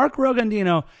 Mark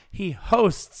Rugandino, he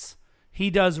hosts, he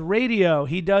does radio,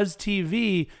 he does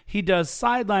TV, he does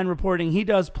sideline reporting, he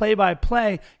does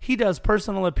play-by-play, he does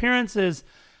personal appearances.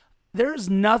 There's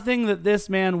nothing that this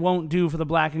man won't do for the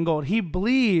black and gold. He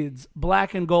bleeds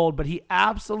black and gold, but he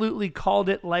absolutely called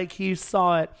it like he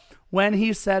saw it when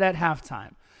he said at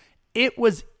halftime, it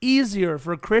was easier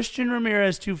for Christian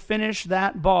Ramirez to finish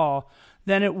that ball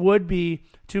than it would be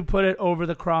to put it over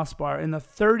the crossbar. In the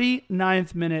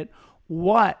 39th minute,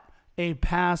 what a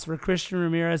pass for Christian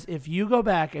Ramirez. If you go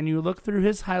back and you look through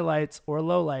his highlights or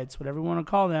lowlights, whatever you want to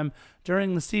call them,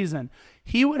 during the season,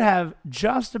 he would have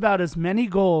just about as many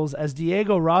goals as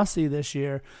Diego Rossi this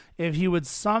year if he would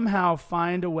somehow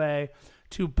find a way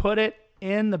to put it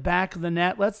in the back of the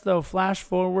net. Let's, though, flash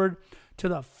forward to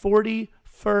the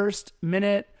 41st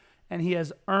minute, and he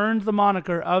has earned the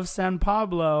moniker of San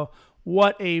Pablo.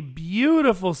 What a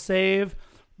beautiful save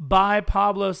by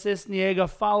Pablo Cisniega,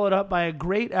 followed up by a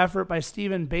great effort by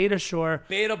Steven Beitashour.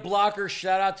 Beta blocker,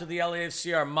 shout out to the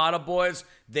LAFC Armada boys.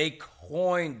 They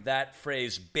coined that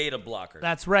phrase, beta blocker.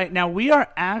 That's right. Now, we are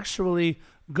actually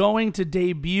going to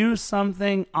debut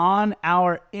something on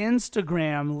our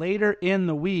Instagram later in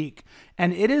the week,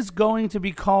 and it is going to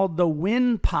be called the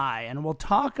Win Pie, and we'll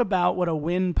talk about what a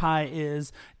Win Pie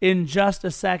is in just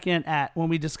a second when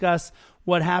we discuss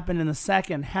what happened in the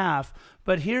second half.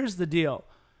 But here's the deal.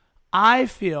 I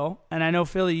feel, and I know,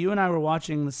 Philly, you and I were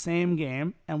watching the same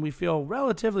game, and we feel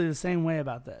relatively the same way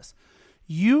about this.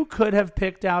 You could have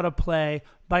picked out a play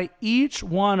by each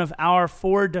one of our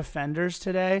four defenders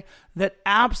today that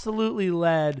absolutely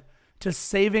led to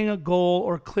saving a goal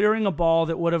or clearing a ball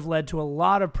that would have led to a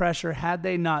lot of pressure had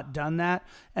they not done that.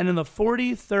 And in the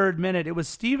 43rd minute, it was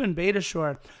Steven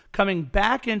Beitashour coming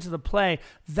back into the play.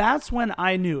 That's when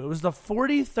I knew. It was the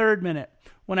 43rd minute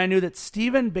when I knew that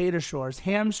Steven Beitashour's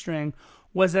hamstring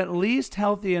was at least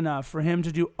healthy enough for him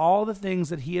to do all the things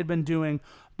that he had been doing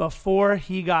before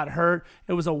he got hurt.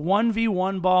 It was a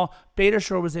 1v1 ball.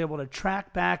 Beitashour was able to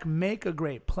track back, make a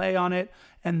great play on it,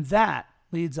 and that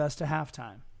leads us to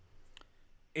halftime.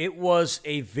 It was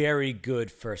a very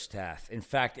good first half. In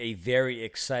fact, a very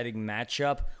exciting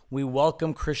matchup. We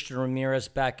welcome Christian Ramirez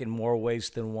back in more ways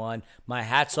than one. My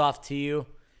hat's off to you.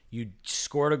 You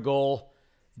scored a goal.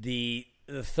 The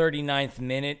 39th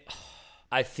minute,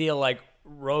 I feel like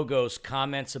Rogo's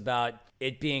comments about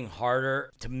it being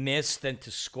harder to miss than to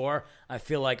score, I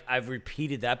feel like I've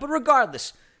repeated that. But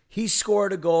regardless, he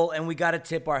scored a goal, and we got to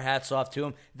tip our hats off to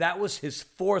him. That was his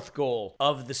fourth goal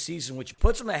of the season, which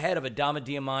puts him ahead of Adama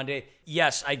Diomande.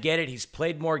 Yes, I get it. He's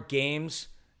played more games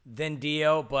than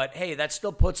Dio, but hey, that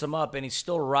still puts him up, and he's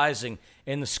still rising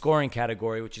in the scoring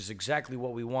category, which is exactly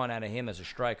what we want out of him as a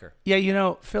striker. Yeah, you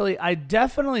know, Philly, I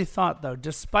definitely thought, though,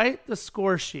 despite the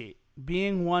score sheet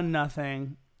being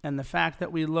 1-0 and the fact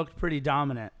that we looked pretty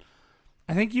dominant,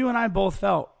 I think you and I both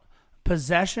felt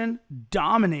possession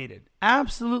dominated,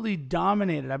 absolutely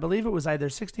dominated. I believe it was either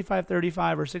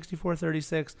 65-35 or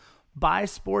 64-36 by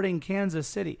Sporting Kansas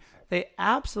City. They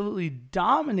absolutely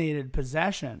dominated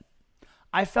possession.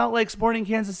 I felt like Sporting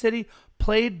Kansas City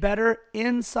played better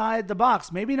inside the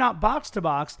box. Maybe not box to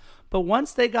box, but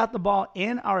once they got the ball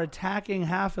in our attacking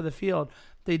half of the field,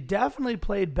 they definitely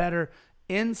played better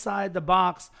inside the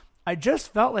box. I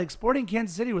just felt like Sporting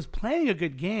Kansas City was playing a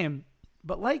good game,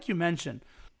 but like you mentioned,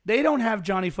 they don't have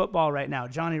Johnny Football right now,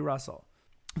 Johnny Russell.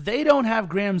 They don't have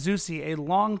Graham Zusi, a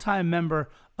longtime member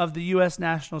of the U.S.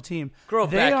 national team.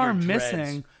 They are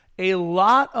missing a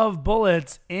lot of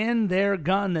bullets in their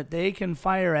gun that they can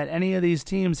fire at any of these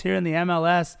teams here in the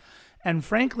MLS. And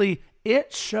frankly,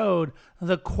 it showed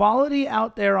the quality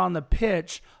out there on the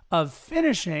pitch of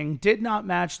finishing did not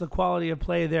match the quality of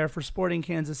play there for Sporting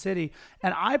Kansas City.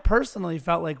 And I personally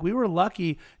felt like we were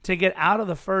lucky to get out of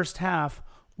the first half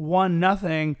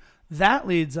 1-0. That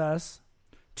leads us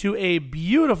to a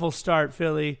beautiful start,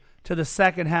 Philly, to the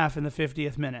second half in the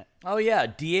 50th minute. Oh, yeah.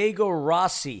 Diego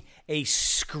Rossi, a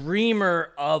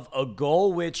screamer of a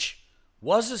goal, which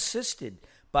was assisted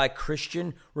by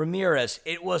Christian Ramirez.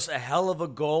 It was a hell of a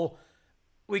goal.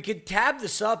 We could tab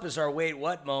this up as our wait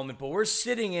what moment, but we're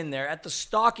sitting in there at the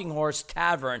Stalking Horse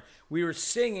Tavern. We were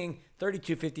singing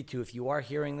 3252. If you are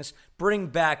hearing this, bring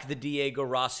back the Diego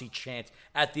Rossi chant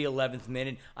at the 11th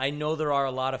minute. I know there are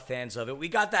a lot of fans of it. We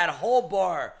got that whole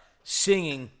bar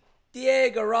singing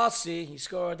Diego Rossi. He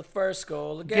scored the first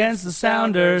goal against the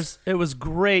Sounders. It was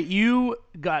great. You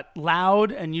got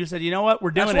loud and you said, you know what,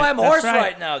 we're doing it. That's why I'm hoarse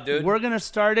right now, dude. We're going to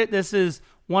start it. This is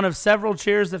one of several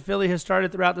cheers that Philly has started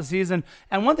throughout the season.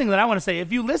 And one thing that I want to say,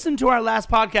 if you listened to our last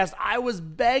podcast, I was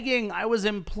begging, I was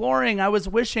imploring, I was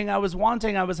wishing, I was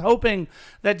wanting, I was hoping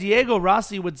that Diego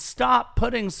Rossi would stop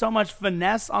putting so much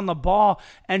finesse on the ball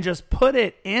and just put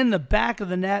it in the back of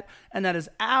the net. And that is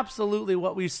absolutely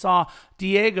what we saw.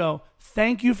 Diego,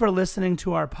 thank you for listening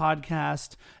to our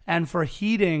podcast and for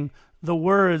heeding the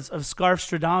words of Scarf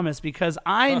Stradamus, because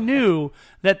I knew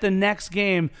that the next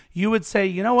game you would say,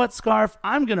 you know what, Scarf,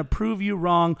 I'm going to prove you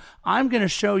wrong. I'm going to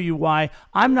show you why.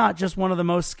 I'm not just one of the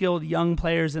most skilled young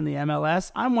players in the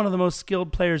MLS. I'm one of the most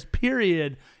skilled players,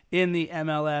 period, in the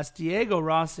MLS. Diego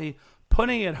Rossi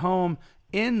putting it home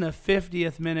in the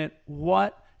 50th minute.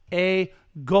 What a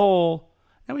goal.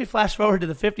 Then we flash forward to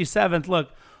the 57th.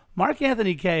 Look, Mark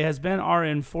Anthony Kaye has been our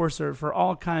enforcer for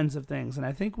all kinds of things, and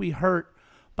I think we hurt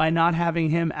by not having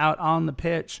him out on the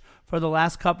pitch for the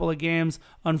last couple of games.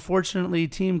 Unfortunately,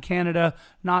 Team Canada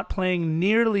not playing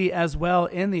nearly as well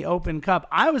in the Open Cup.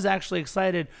 I was actually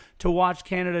excited to watch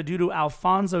Canada due to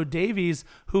Alphonso Davies,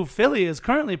 who Philly is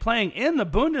currently playing in the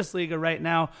Bundesliga right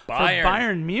now for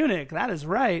Bayern Munich. That is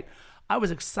right. I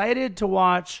was excited to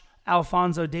watch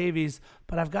Alphonso Davies,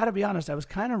 but I've got to be honest, I was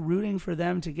kind of rooting for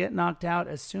them to get knocked out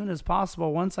as soon as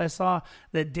possible. Once I saw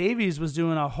that Davies was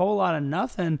doing a whole lot of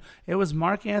nothing, it was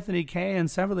Mark Anthony Kaye and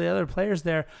several of the other players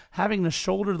there having to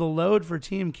shoulder the load for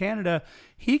Team Canada.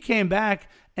 He came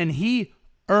back and he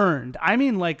earned,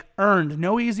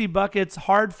 no easy buckets,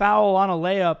 hard foul on a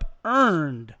layup,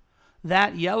 earned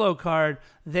that yellow card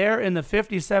there in the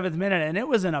 57th minute, and it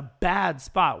was in a bad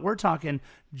spot. We're talking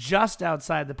just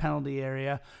outside the penalty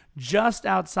area, just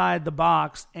outside the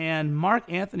box, and Mark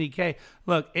Anthony Kaye,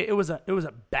 look, it was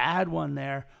a bad one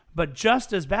there, but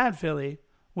just as bad, Philly,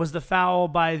 was the foul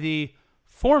by the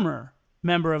former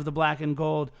member of the Black and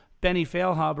Gold, Benny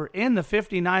Feilhaber, in the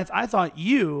 59th. I thought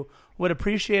you would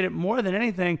appreciate it more than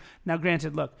anything. Now,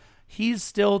 granted, look, he's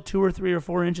still 2 or 3 or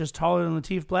 4 inches taller than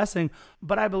Latif Blessing,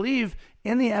 but I believe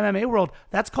in the MMA world,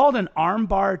 that's called an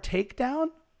armbar takedown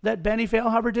that Benny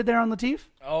Feilhaber did there on Latif.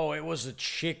 Oh, it was a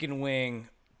chicken wing,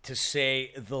 to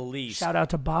say the least. Shout out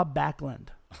to Bob Backlund.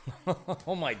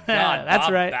 Oh, my God. That's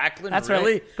Bob right. Backlund, that's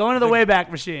really? Right. Going to the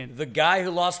Wayback Machine. The guy who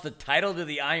lost the title to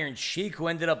the Iron Sheik, who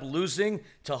ended up losing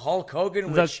to Hulk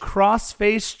Hogan. The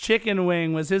cross-faced chicken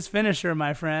wing was his finisher,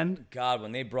 my friend. God,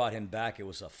 when they brought him back, it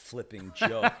was a flipping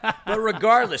joke. But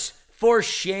regardless, for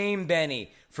shame,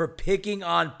 Benny, for picking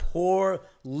on poor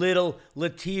little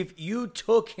Latif. You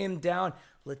took him down.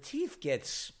 Latif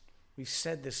gets, we've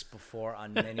said this before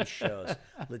on many shows,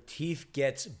 Latif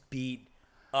gets beat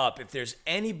up. If there's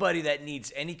anybody that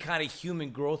needs any kind of human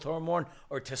growth hormone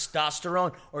or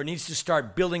testosterone or needs to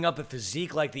start building up a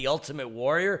physique like the Ultimate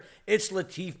Warrior, it's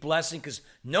Latif Blessing, because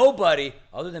nobody,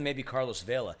 other than maybe Carlos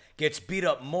Vela, gets beat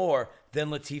up more than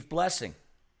Latif Blessing.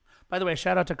 By the way,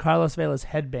 shout out to Carlos Vela's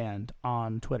headband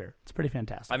on Twitter. It's pretty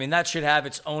fantastic. I mean, that should have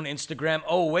its own Instagram.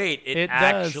 Oh, wait, it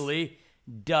actually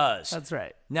does. That's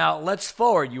right. Now, let's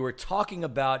forward. You were talking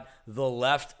about the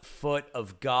left foot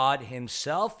of God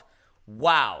himself.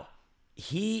 Wow.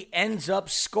 He ends up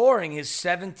scoring his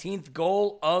 17th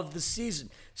goal of the season.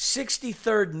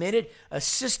 63rd minute,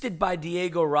 assisted by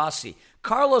Diego Rossi.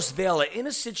 Carlos Vela in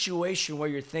a situation where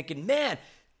you're thinking, man,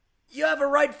 you have a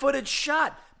right-footed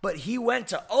shot. But he went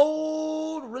to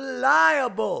old,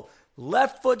 reliable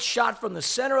left foot shot from the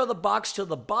center of the box to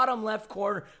the bottom left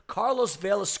corner. Carlos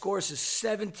Vela scores his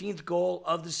 17th goal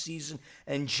of the season.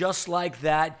 And just like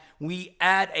that, we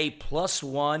add a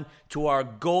 +1 to our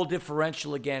goal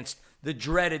differential against the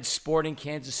dreaded Sporting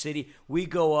Kansas City. We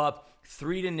go up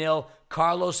 3-0.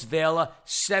 Carlos Vela,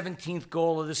 17th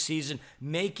goal of the season,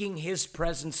 making his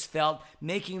presence felt,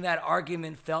 making that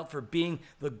argument felt for being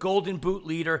the Golden Boot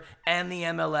leader and the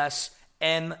MLS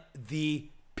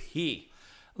MVP.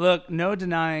 Look, no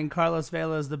denying Carlos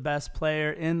Vela is the best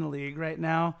player in the league right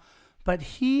now, but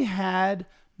he had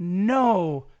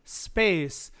no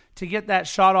space to get that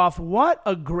shot off. What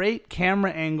a great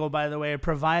camera angle, by the way,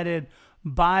 provided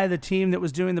by the team that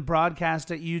was doing the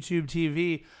broadcast at YouTube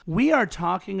TV. We are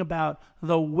talking about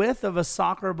the width of a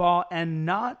soccer ball and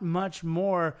not much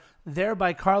more there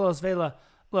by Carlos Vela.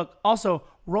 Look, also,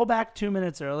 roll back 2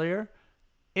 minutes earlier.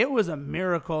 It was a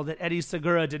miracle that Eddie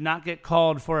Segura did not get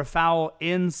called for a foul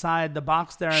inside the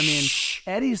box there. I mean,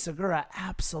 Eddie Segura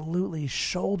absolutely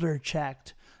shoulder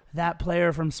checked that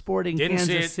player from Sporting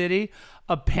Kansas City.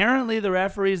 Apparently, the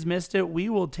referees missed it. We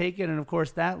will take it. And, of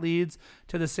course, that leads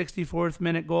to the 64th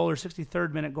minute goal, or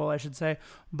 63rd minute goal, I should say,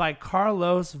 by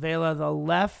Carlos Vela, the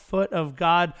left foot of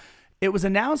God. It was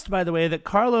announced, by the way, that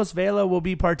Carlos Vela will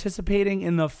be participating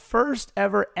in the first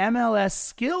ever MLS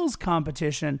skills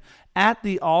competition at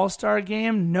the All-Star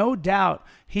Game. No doubt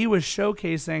he was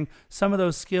showcasing some of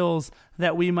those skills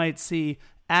that we might see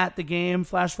at the game.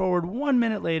 Flash forward 1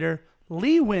 minute later,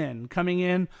 Lee Nguyen coming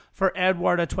in for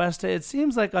Edward Atuesta. It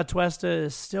seems like Atuesta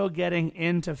is still getting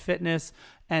into fitness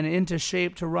and into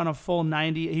shape to run a full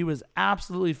 90. He was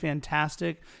absolutely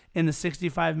fantastic in the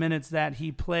 65 minutes that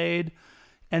he played.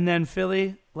 And then,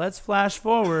 Philly, let's flash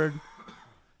forward.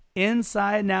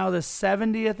 Inside now the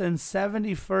 70th and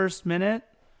 71st minute.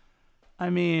 I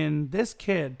mean, this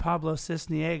kid, Pablo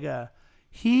Cisniega,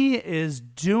 he is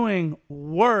doing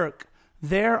work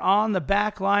there on the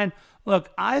back line. Look,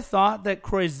 I thought that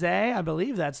Croizet, I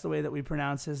believe that's the way that we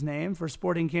pronounce his name for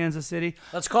Sporting Kansas City.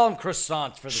 Let's call him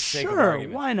Croissant for the sake of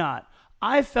argument. Sure, why not?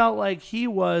 I felt like he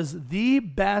was the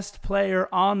best player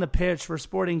on the pitch for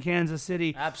Sporting Kansas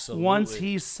City. Absolutely. Once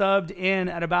he subbed in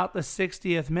at about the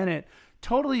 60th minute.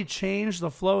 Totally changed the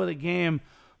flow of the game.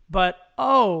 But,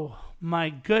 oh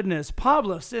my goodness,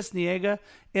 Pablo Cisniega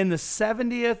in the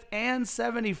 70th and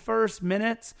 71st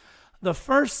minutes. The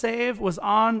first save was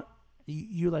on,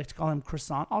 you like to call him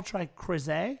Croissant. I'll try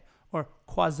Croizet or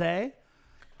Croizet.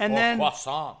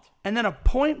 Croissant. And then a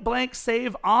point-blank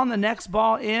save on the next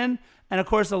ball in. And, of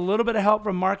course, a little bit of help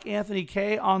from Mark-Anthony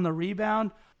Kaye on the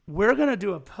rebound. We're going to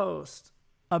do a post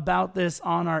about this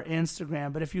on our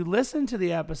Instagram. But if you listen to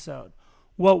the episode,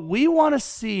 what we want to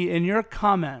see in your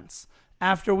comments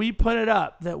after we put it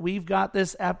up, that we've got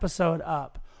this episode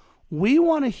up, we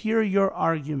want to hear your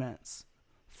arguments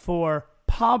for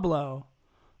Pablo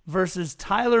versus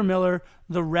Tyler Miller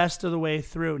the rest of the way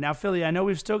through. Now, Philly, I know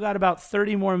we've still got about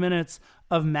 30 more minutes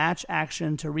of match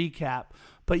action to recap.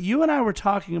 But you and I were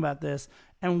talking about this,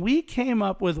 and we came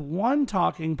up with one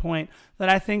talking point that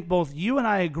I think both you and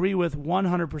I agree with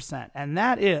 100%, and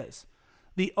that is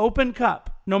the Open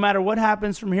Cup, no matter what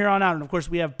happens from here on out. And, of course,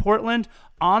 we have Portland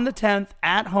on the 10th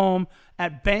at home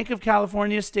at Bank of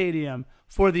California Stadium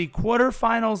for the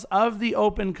quarterfinals of the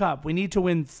Open Cup. We need to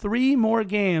win 3 more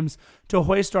games to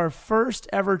hoist our first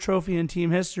ever trophy in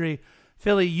team history.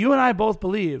 Philly, you and I both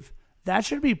believe that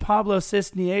should be Pablo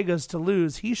Cisniega's to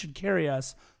lose. He should carry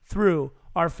us through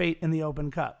our fate in the Open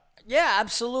Cup. Yeah,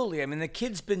 absolutely. I mean, the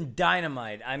kid's been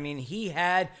dynamite. I mean,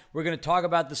 we're going to talk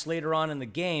about this later on in the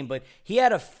game, but he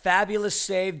had a fabulous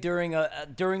save during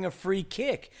a free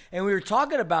kick. And we were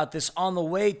talking about this on the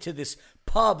way to this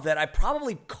pub that I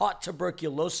probably caught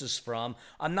tuberculosis from.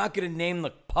 I'm not going to name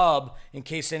the pub in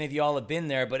case any of y'all have been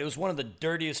there, but it was one of the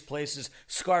dirtiest places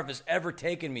Scarf has ever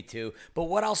taken me to. But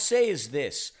what I'll say is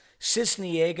this.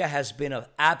 Cisniega has been an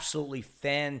absolutely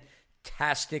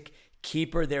fantastic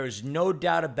keeper. There is no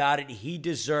doubt about it. He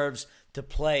deserves to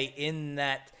play in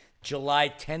that July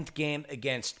 10th game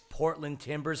against Portland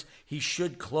Timbers. He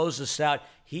should close us out.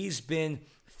 He's been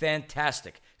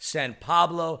fantastic. San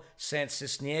Pablo, San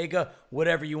Cisniega,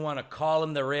 whatever you want to call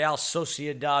him, the Real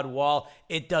Sociedad wall,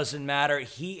 it doesn't matter.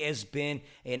 He has been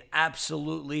an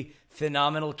absolutely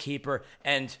phenomenal keeper.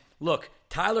 And look,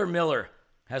 Tyler Miller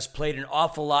has played an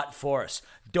awful lot for us.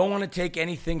 Don't want to take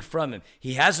anything from him.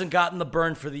 He hasn't gotten the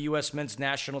burn for the U.S. men's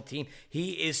national team.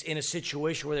 He is in a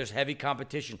situation where there's heavy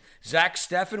competition. Zach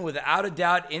Steffen, without a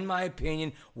doubt, in my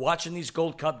opinion, watching these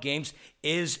Gold Cup games,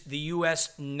 is the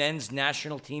U.S. men's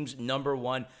national team's number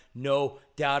one, no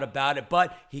doubt about it.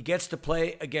 But he gets to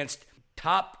play against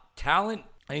top talent,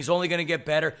 and he's only going to get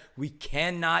better. We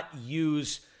cannot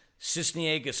use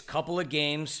Cisniega's couple of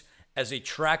games as a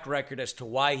track record as to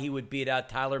why he would beat out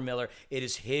Tyler Miller. It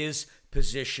is his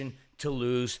position to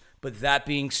lose. But that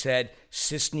being said,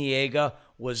 Cisniega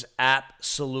was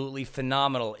absolutely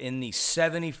phenomenal. In the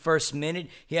 71st minute,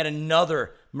 he had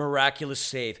another miraculous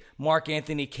save.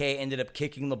 Mark-Anthony Kaye ended up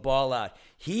kicking the ball out.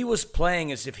 He was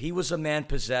playing as if he was a man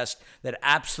possessed that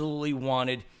absolutely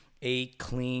wanted a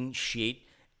clean sheet.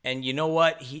 And you know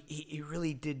what? He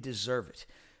really did deserve it.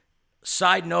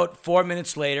 Side note, 4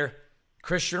 minutes later,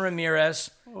 Christian Ramirez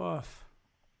Oof.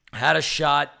 had a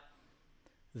shot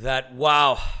that,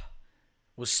 was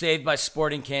saved by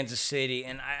Sporting Kansas City.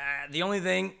 And the only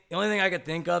thing I could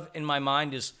think of in my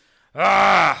mind is,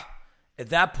 at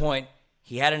that point,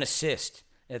 he had an assist.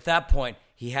 At that point,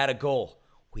 he had a goal.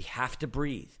 We have to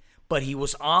breathe. But he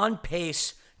was on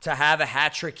pace to have a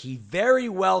hat trick. He very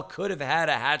well could have had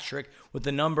a hat trick with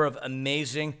the number of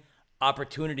amazing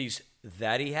opportunities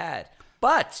that he had.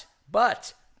 But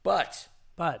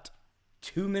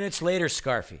 2 minutes later,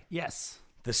 Scarfy, Yes.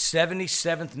 the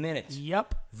 77th minute,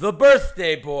 Yep. the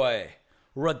birthday boy,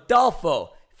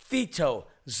 Rodolfo Fito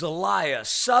Zelaya,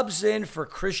 subs in for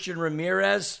Christian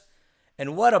Ramirez.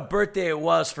 And what a birthday it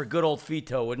was for good old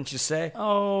Fito, wouldn't you say?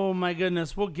 Oh, my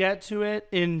goodness. We'll get to it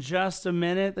in just a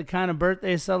minute. The kind of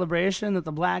birthday celebration that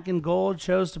the black and gold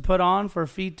chose to put on for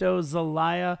Fito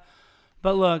Zelaya.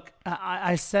 But look,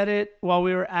 I said it while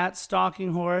we were at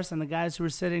Stalking Horse, and the guys who were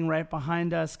sitting right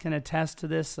behind us can attest to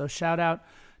this. So shout out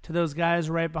to those guys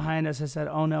right behind us. I said,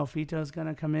 oh no, Fito's going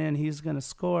to come in. He's going to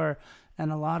score.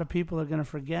 And a lot of people are going to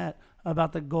forget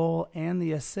about the goal and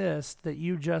the assist that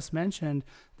you just mentioned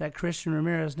that Christian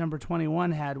Ramirez, number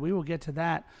 21, had. We will get to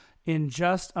that in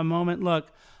just a moment.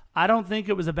 Look, I don't think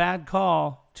it was a bad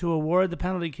call to award the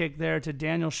penalty kick there to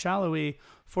Daniel Shalhoub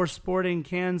for Sporting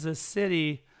Kansas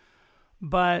City.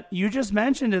 But you just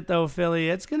mentioned it, though, Philly.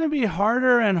 It's going to be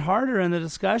harder and harder, and the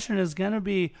discussion is going to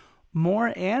be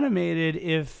more animated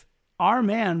if our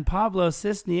man, Pablo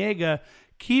Cisniega,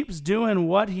 keeps doing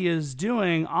what he is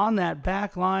doing on that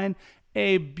back line.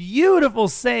 A beautiful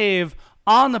save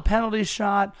on the penalty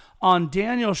shot on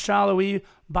Daniel Shalhoub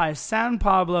by San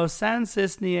Pablo, San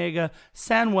Cisniega,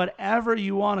 San whatever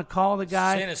you want to call the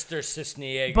guy. Sinister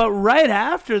Cisniega. But right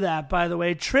after that, by the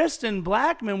way, Tristan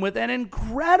Blackman with an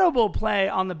incredible play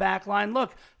on the back line.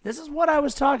 Look, this is what I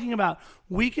was talking about.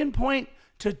 We can point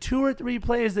to 2 or 3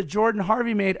 plays that Jordan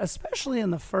Harvey made, especially in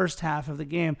the first half of the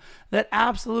game, that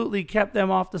absolutely kept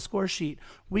them off the score sheet.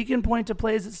 We can point to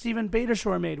plays that Steven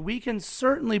Beitashour made. We can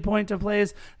certainly point to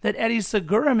plays that Eddie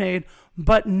Segura made,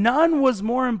 but none was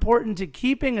more important to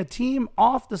keeping a team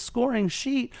off the scoring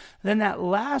sheet than that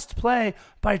last play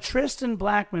by Tristan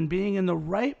Blackman being in the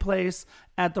right place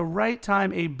at the right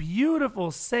time. A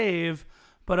beautiful save,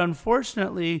 but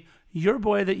unfortunately, your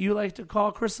boy that you like to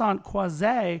call Croissant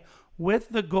Croisé with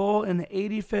the goal in the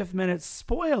 85th minute,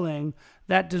 spoiling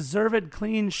that deserved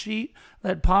clean sheet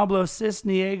that Pablo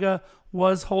Cisniega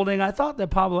was holding. I thought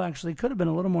that Pablo actually could have been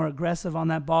a little more aggressive on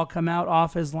that ball, come out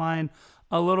off his line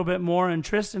a little bit more, and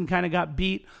Tristan kind of got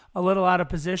beat a little out of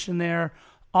position there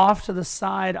off to the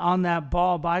side on that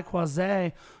ball by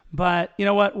Croisé. But you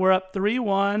know what? We're up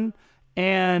 3-1,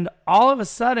 and all of a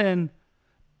sudden,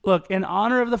 look, in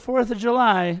honor of the 4th of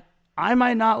July, I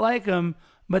might not like them,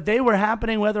 but they were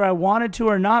happening whether I wanted to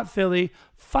or not, Philly.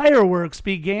 Fireworks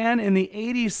began in the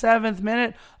 87th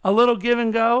minute. A little give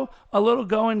and go, a little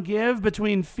go and give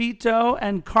between Fito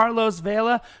and Carlos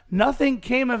Vela. Nothing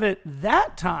came of it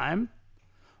that time.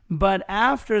 But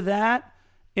after that,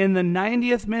 in the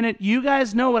 90th minute, you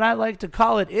guys know what I like to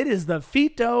call it. It is the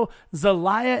Fito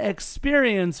Zelaya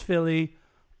experience, Philly.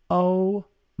 Oh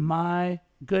my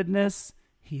goodness,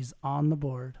 he's on the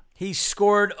board. He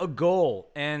scored a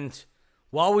goal, and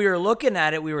while we were looking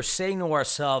at it, we were saying to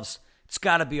ourselves, it's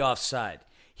got to be offside.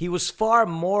 He was far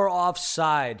more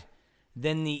offside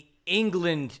than the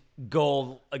England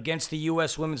goal against the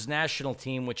U.S. women's national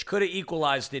team, which could have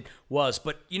equalized it, was.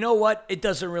 But you know what? It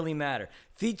doesn't really matter.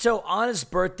 Fito, on his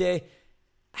birthday,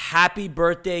 happy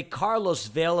birthday. Carlos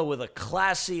Vela with a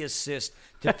classy assist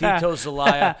to Fito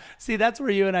Zelaya. See, that's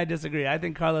where you and I disagree. I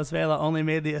think Carlos Vela only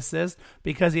made the assist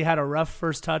because he had a rough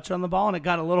first touch on the ball and it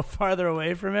got a little farther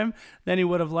away from him than he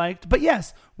would have liked. But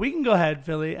yes, we can go ahead,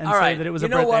 Philly, and say that it was a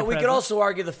birthday present. You know what? We could also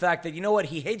argue the fact that, you know what?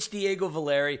 He hates Diego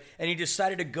Valeri and he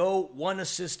decided to go one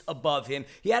assist above him.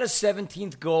 He had a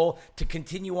 17th goal to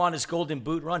continue on his Golden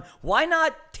Boot run. Why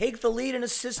not take the lead and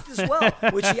assist as well?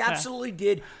 Which he absolutely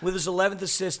did with his 11th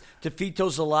assist to Fito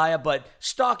Zelaya. But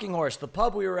Stalking Horse, the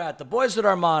pub we were at, the boys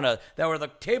at Armana that were the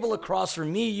table across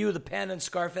from me, you, the Panda, and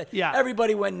Scarfett. Yeah.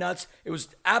 Everybody went nuts. It was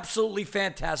absolutely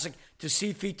fantastic to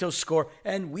see Fito score.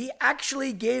 And we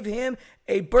actually gave him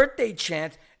a birthday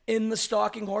chant in the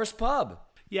Stalking Horse pub.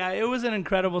 Yeah, it was an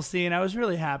incredible scene. I was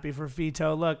really happy for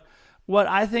Fito. Look, what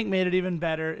I think made it even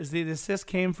better is the assist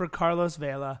came for Carlos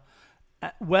Vela.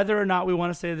 Whether or not we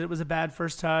want to say that it was a bad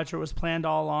first touch or it was planned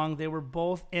all along, they were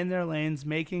both in their lanes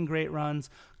making great runs.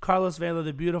 Carlos Vela,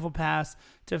 the beautiful pass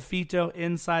to Fito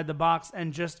inside the box.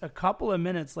 And just a couple of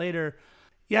minutes later,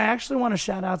 I actually want to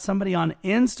shout out somebody on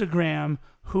Instagram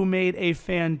who made a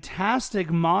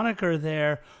fantastic moniker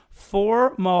there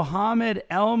for Mohamed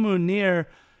El Munir.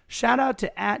 Shout out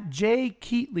to @Jay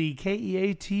Keatley,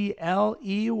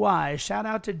 Keatley. Shout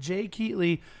out to Jay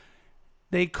Keatley.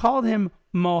 They called him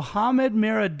Mohamed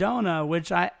Maradona,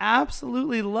 which I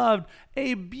absolutely loved.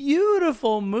 A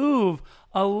beautiful move,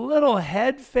 a little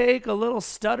head fake, a little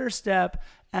stutter step,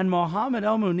 and Mohamed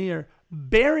El Munir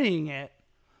burying it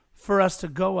for us to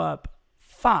go up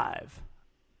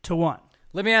 5-1.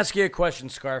 Let me ask you a question,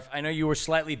 Scarf. I know you were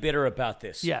slightly bitter about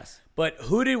this. Yes. But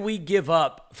who did we give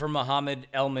up for Mohamed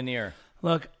El Munir?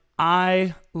 Look,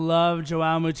 I love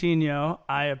Joao Moutinho.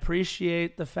 I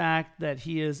appreciate the fact that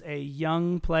he is a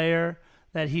young player,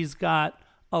 that he's got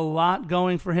a lot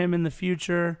going for him in the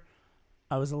future.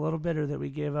 I was a little bitter that we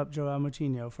gave up Joao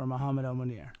Moutinho for Mohamed El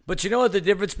Munir. But you know what the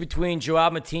difference between Joao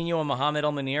Moutinho and Mohamed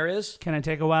El Munir is? Can I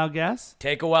take a wild guess?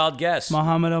 Take a wild guess.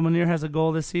 Mohamed El Munir has a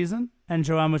goal this season, and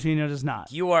Joao Moutinho does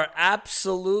not. You are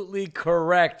absolutely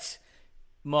correct.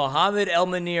 Mohamed El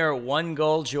Munir, 1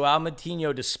 goal. Joao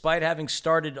Moutinho, despite having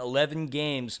started 11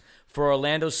 games for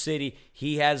Orlando City,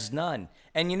 he has none.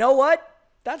 And you know what?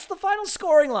 That's the final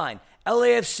scoring line.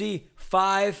 LAFC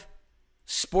 5,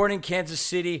 Sporting Kansas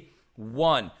City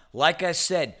 1. Like I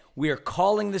said, we are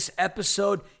calling this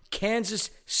episode Kansas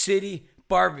City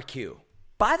Barbecue.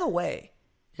 By the way,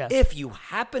 Yes. if you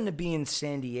happen to be in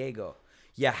San Diego,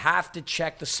 you have to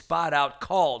check the spot out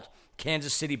called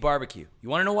Kansas City Barbecue. You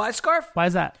want to know why, Scarf? Why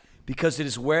is that? Because it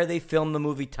is where they filmed the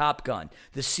movie Top Gun.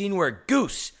 The scene where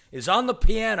Goose is on the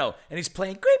piano and he's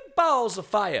playing Great Balls of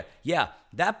Fire. Yeah,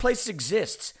 that place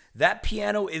exists. That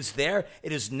piano is there.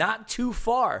 It is not too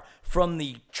far from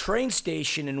the train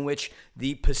station in which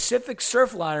the Pacific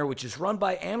Surfliner, which is run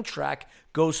by Amtrak,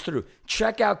 goes through.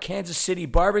 Check out Kansas City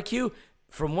Barbecue.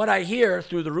 From what I hear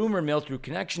through the rumor mill, through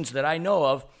connections that I know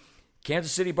of,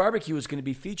 Kansas City Barbecue is going to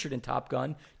be featured in Top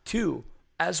Gun 2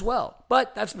 as well.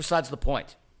 But that's besides the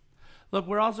point. Look,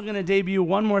 we're also going to debut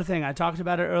one more thing. I talked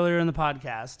about it earlier in the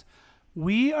podcast.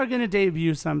 We are going to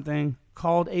debut something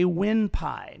called a win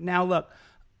pie. Now, look,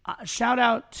 shout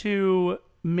out to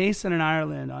Mason and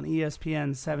Ireland on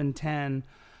ESPN 710.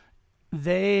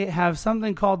 They have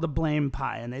something called the blame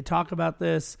pie, and they talk about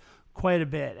this quite a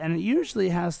bit. And it usually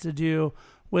has to do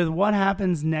with what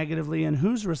happens negatively and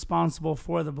who's responsible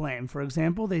for the blame. For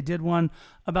example, they did one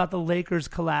about the Lakers'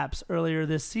 collapse earlier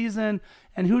this season,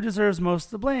 and who deserves most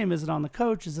of the blame? Is it on the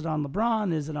coach? Is it on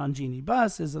LeBron? Is it on Jeannie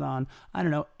Buss? Is it on, I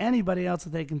don't know, anybody else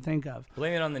that they can think of?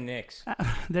 Blame it on the Knicks.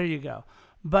 There you go.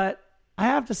 But I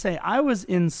have to say, I was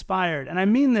inspired, and I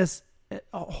mean this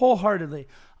wholeheartedly.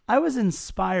 I was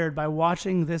inspired by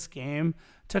watching this game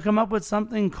to come up with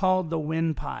something called the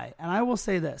win pie. And I will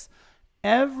say this.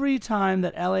 Every time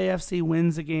that LAFC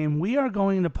wins a game, we are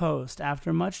going to post,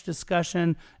 after much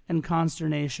discussion and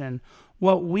consternation,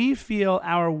 what we feel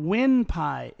our win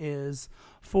pie is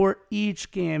for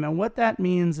each game. And what that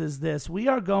means is this. We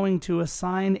are going to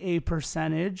assign a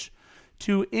percentage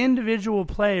to individual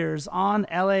players on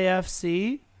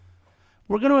LAFC.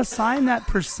 We're going to assign that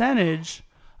percentage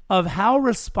of how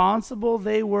responsible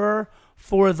they were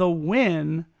for the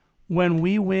win when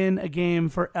we win a game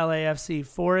for LAFC.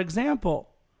 For example,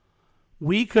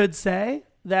 we could say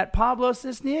that Pablo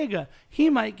Cisniega, he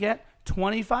might get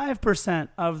 25%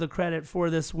 of the credit for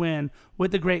this win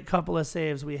with the great couple of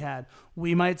saves we had.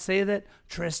 We might say that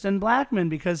Tristan Blackman,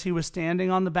 because he was standing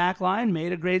on the back line,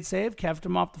 made a great save, kept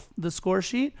him off the score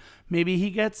sheet. Maybe he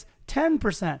gets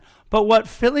 10%. But what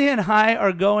Philly and I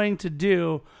are going to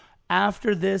do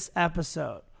after this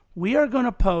episode, we are going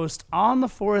to post on the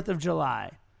 4th of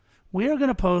July, we are going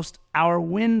to post our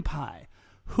win pie,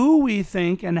 who we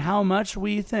think and how much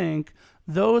we think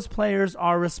those players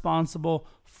are responsible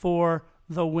for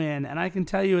the win. And I can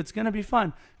tell you it's going to be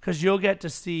fun because you'll get to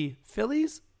see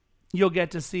Phillies, you'll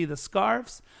get to see the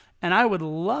Scarfs, and I would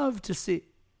love to see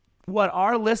what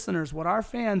our listeners, what our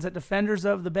fans at Defenders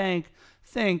of the Bank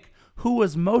think, who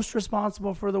was most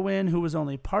responsible for the win, who was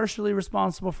only partially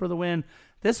responsible for the win.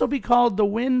 This will be called the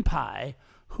win pie.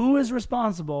 Who is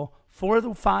responsible for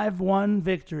the 5-1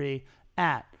 victory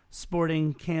at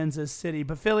Sporting Kansas City?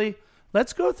 But Philly,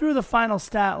 let's go through the final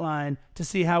stat line to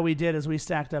see how we did as we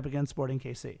stacked up against Sporting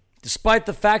KC. Despite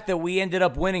the fact that we ended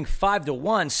up winning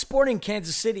 5-1, Sporting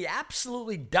Kansas City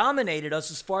absolutely dominated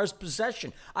us as far as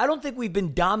possession. I don't think we've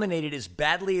been dominated as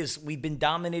badly as we've been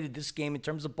dominated this game in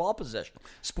terms of ball possession.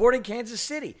 Sporting Kansas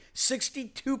City,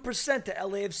 62% to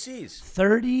LAFC's.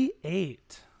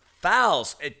 38.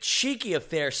 Fouls, a cheeky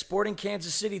affair. Sporting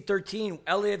Kansas City 13,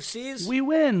 LAFC's. We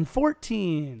win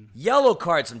 14. Yellow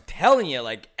cards, I'm telling you,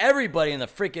 like everybody in the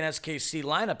freaking SKC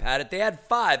lineup had it. They had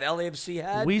 5, LAFC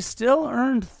had. We still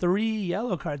earned 3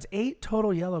 yellow cards, 8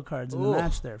 total yellow cards in the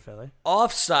match there, Philly.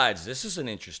 Offsides, this is an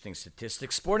interesting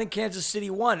statistic. Sporting Kansas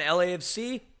City 1,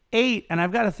 LAFC 8, and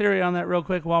I've got a theory on that real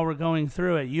quick while we're going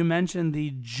through it. You mentioned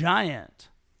the giant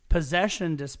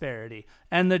possession disparity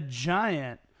and the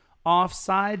giant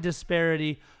offside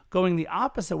disparity going the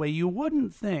opposite way. You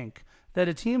wouldn't think that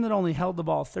a team that only held the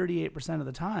ball 38% of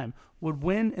the time would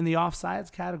win in the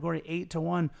offsides category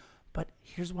 8-1. But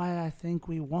here's why I think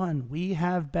we won. We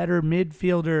have better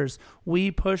midfielders. We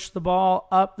push the ball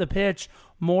up the pitch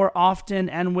more often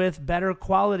and with better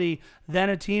quality than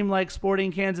a team like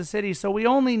Sporting Kansas City. So we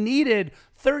only needed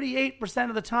 38%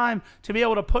 of the time to be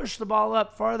able to push the ball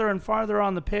up farther and farther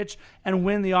on the pitch and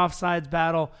win the offsides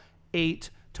battle 8-1.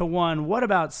 What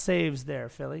about saves there,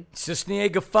 Philly?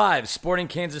 Cisniega 5, Sporting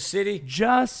Kansas City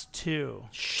just 2.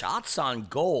 Shots on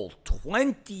goal,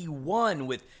 21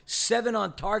 with 7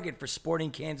 on target for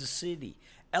Sporting Kansas City.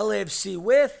 LAFC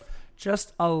with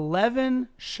just 11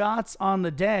 shots on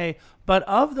the day, but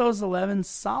of those 11,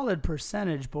 solid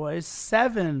percentage, boys.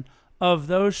 7 of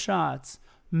those shots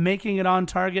making it on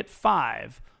target,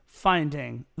 5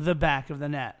 finding the back of the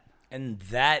net. And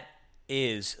that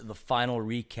is the final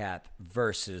recap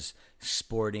versus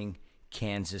Sporting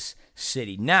Kansas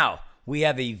City. Now, we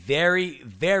have a very,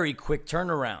 very quick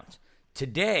turnaround.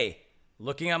 Today,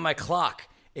 looking at my clock,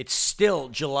 it's still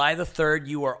July the 3rd.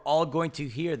 You are all going to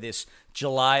hear this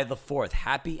July the 4th.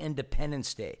 Happy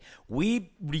Independence Day.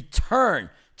 We return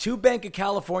to Banc of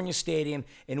California Stadium,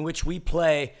 in which we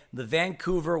play the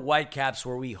Vancouver Whitecaps,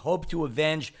 where we hope to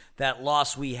avenge that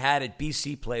loss we had at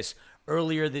BC Place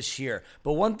earlier this year.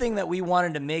 But one thing that we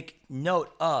wanted to make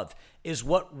note of is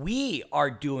what we are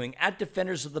doing at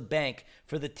Defenders of the Bank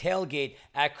for the tailgate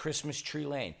at Christmas Tree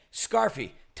Lane.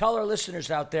 Scarfy, tell our listeners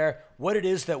out there what it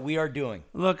is that we are doing.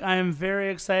 Look, I am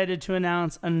very excited to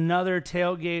announce another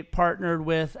tailgate partnered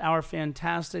with our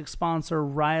fantastic sponsor,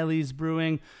 Riley's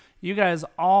Brewing. You guys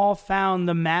all found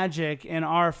the magic in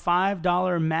our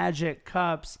 $5 magic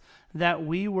cups that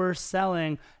we were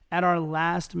selling at our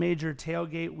last major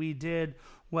tailgate we did.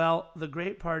 Well, the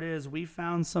great part is we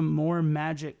found some more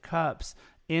magic cups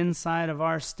inside of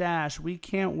our stash. We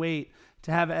can't wait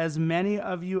to have as many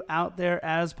of you out there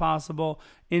as possible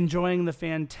enjoying the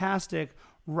fantastic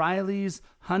Riley's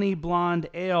Honey Blonde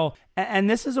Ale. And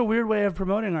this is a weird way of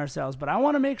promoting ourselves, but I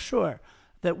want to make sure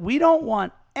that we don't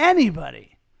want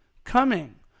anybody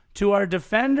coming to our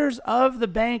Defenders of the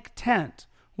Bank tent,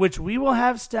 which we will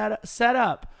have set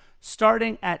up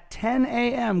starting at 10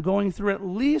 a.m., going through at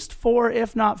least 4,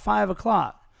 if not 5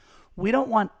 o'clock. We don't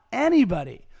want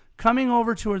anybody coming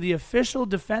over to the official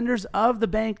Defenders of the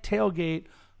Bank tailgate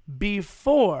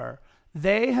before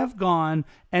they have gone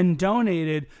and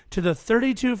donated to the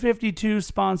 3252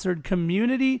 sponsored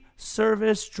Community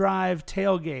Service Drive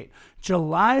tailgate,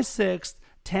 July 6th,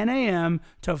 10 a.m.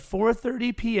 to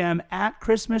 4:30 p.m. at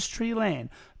Christmas Tree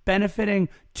Lane, benefiting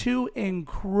 2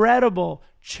 incredible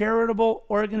charitable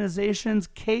organizations,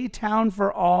 K-Town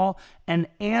for All and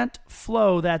Ant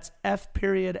Flow. That's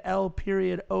F.L.O.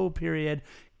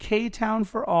 K-Town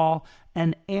for All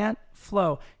and Ant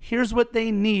Flow. Here's what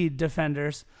they need,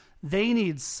 Defenders. They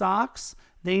need socks.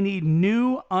 They need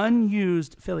new,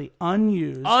 unused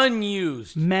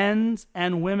men's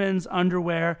and women's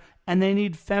underwear, and they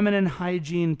need feminine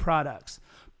hygiene products.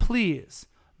 Please,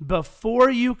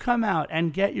 before you come out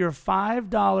and get your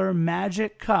 $5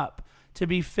 magic cup to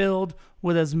be filled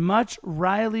with as much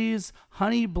Riley's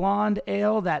Honey Blonde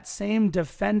Ale, that same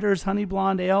Defenders Honey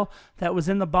Blonde Ale that was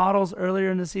in the bottles earlier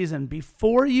in the season,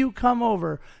 before you come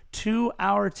over to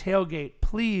our tailgate,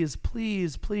 please,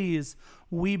 please, please,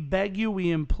 we beg you,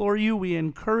 we implore you, we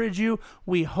encourage you,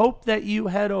 we hope that you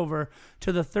head over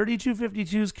to the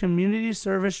 3252's Community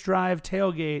Service Drive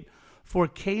tailgate for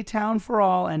K-Town for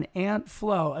All and Ant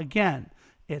Flow. Again,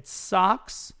 it's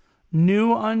socks,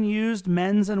 new unused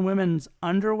men's and women's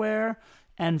underwear,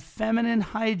 and feminine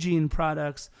hygiene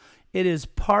products. It is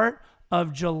part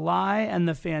of July and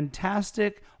the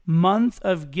fantastic month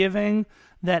of giving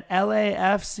that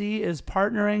LAFC is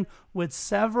partnering with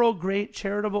several great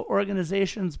charitable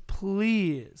organizations.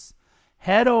 Please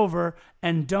head over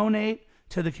and donate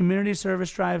to the Community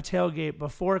Service Drive tailgate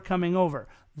before coming over.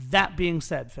 That being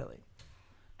said, Philly,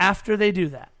 after they do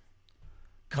that,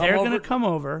 they're going to come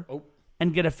over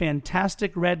and get a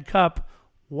fantastic red cup.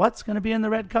 What's going to be in the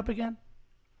red cup again?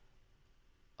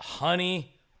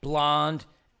 Honey Blonde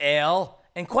Ale,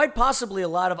 and quite possibly a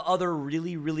lot of other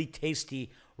really, really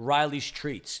tasty Riley's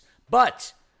treats.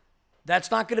 But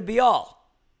that's not going to be all.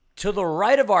 To the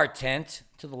right of our tent,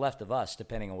 to the left of us,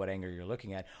 depending on what angle you're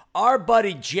looking at, our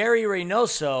buddy Jerry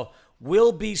Reynoso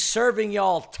will be serving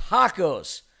y'all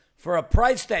tacos for a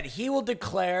price that he will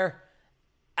declare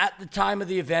at the time of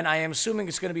the event. I am assuming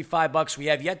it's going to be $5. We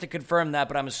have yet to confirm that,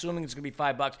 but I'm assuming it's going to be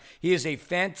 $5. He is a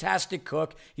fantastic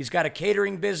cook. He's got a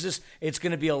catering business. It's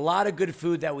going to be a lot of good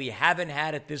food that we haven't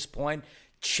had at this point.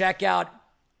 Check out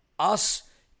us.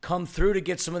 Come through to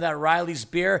get some of that Riley's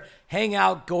beer. Hang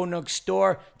out, go next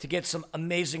door to get some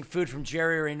amazing food from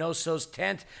Jerry Reynoso's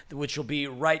tent, which will be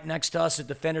right next to us at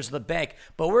Defenders of the Bank.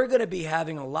 But we're going to be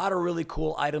having a lot of really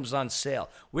cool items on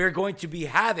sale. We're going to be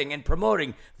having and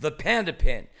promoting the Panda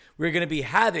Pin. We're going to be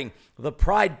having the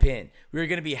Pride Pin. We're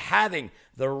going to be having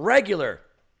the regular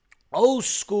old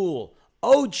school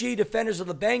OG Defenders of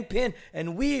the Bank pin.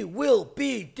 And we will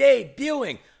be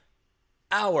debuting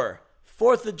our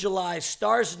 4th of July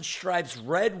Stars and Stripes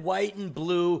red, white, and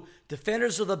blue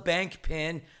Defenders of the Bank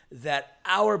pin that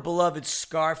our beloved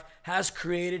Scarf has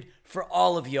created for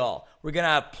all of y'all. We're going to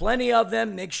have plenty of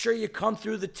them. Make sure you come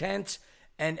through the tent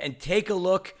and take a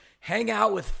look. Hang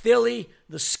out with Philly,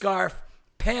 the Scarf,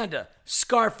 Panda,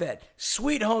 Scarfette,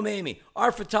 Sweet Home Amy,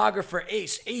 our photographer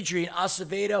Ace, Adrian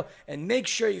Acevedo, and make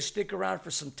sure you stick around for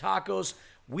some tacos.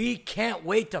 We can't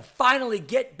wait to finally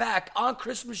get back on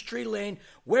Christmas Tree Lane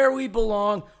where we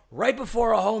belong right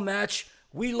before a home match.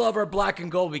 We love our black and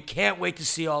gold. We can't wait to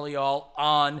see all of y'all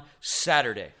on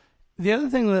Saturday. The other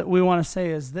thing that we want to say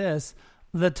is this.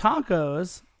 The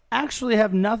tacos actually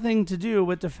have nothing to do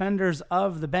with Defenders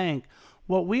of the Bank.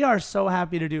 What we are so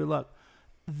happy to do, look,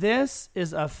 this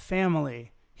is a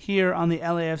family here on the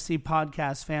LAFC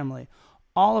podcast family.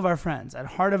 All of our friends at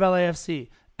Heart of LAFC,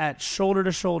 at Shoulder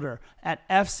to Shoulder, at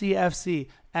FCFC,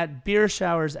 at Beer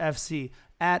Showers FC,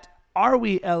 at Are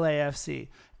We LAFC,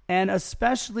 and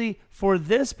especially for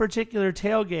this particular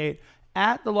tailgate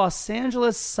at the Los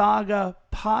Angeles Saga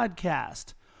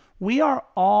podcast. We are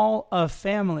all a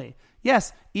family.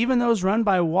 Yes, even those run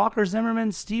by Walker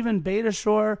Zimmerman, Stephen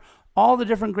Betashore, all the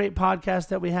different great podcasts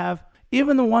that we have.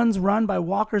 Even the ones run by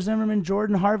Walker Zimmerman,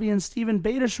 Jordan Harvey, and Stephen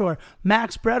Betashore,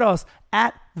 Max Bredos,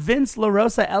 at Vince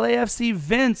LaRosa, LAFC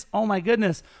Vince. Oh my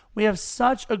goodness. We have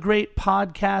such a great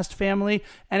podcast family.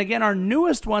 And again, our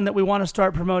newest one that we want to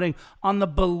start promoting on the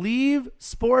Believe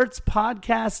Sports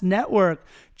Podcast Network.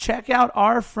 Check out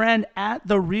our friend at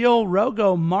The Real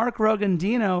Rogo, Mark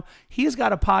Rogandino. He's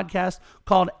got a podcast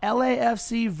called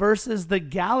LAFC versus the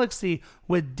Galaxy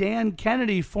with Dan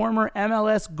Kennedy, former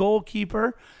MLS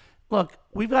goalkeeper. Look,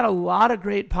 we've got a lot of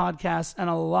great podcasts and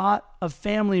a lot of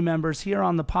family members here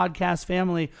on the podcast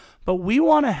family, but we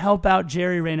want to help out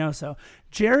Jerry Reynoso.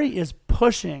 Jerry is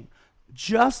pushing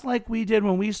just like we did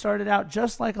when we started out,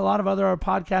 just like a lot of other our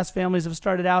podcast families have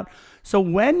started out. So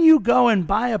when you go and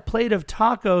buy a plate of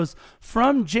tacos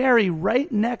from Jerry right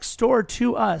next door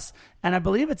to us, and I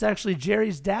believe it's actually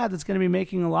Jerry's dad that's going to be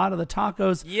making a lot of the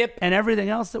tacos and everything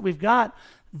else that we've got,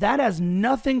 that has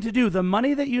nothing to do. The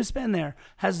money that you spend there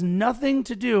has nothing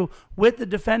to do with the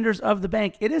Defenders of the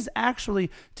Bank. It is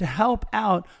actually to help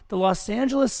out the Los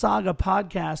Angeles Saga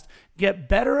podcast get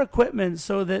better equipment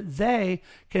so that they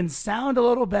can sound a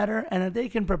little better and that they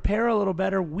can prepare a little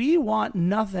better. We want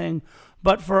nothing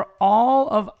but for all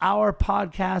of our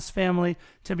podcast family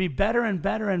to be better and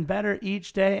better and better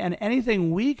each day, and anything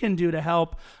we can do to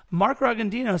help. Mark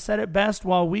Rogandino said it best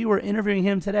while we were interviewing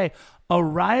him today. A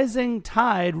rising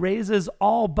tide raises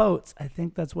all boats. I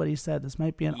think that's what he said. This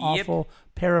might be an awful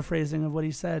paraphrasing of what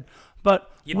he said.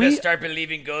 But you best start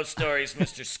believing ghost stories,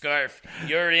 Mr. Scarf.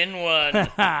 You're in one.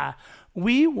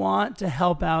 We want to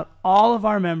help out all of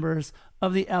our members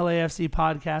of the LAFC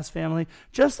podcast family,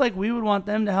 just like we would want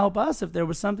them to help us if there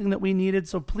was something that we needed.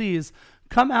 So please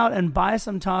come out and buy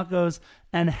some tacos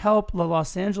and help the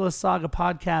Los Angeles Saga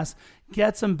podcast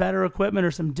get some better equipment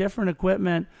or some different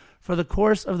equipment for the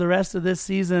course of the rest of this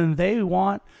season. They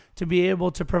want to be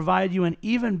able to provide you an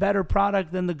even better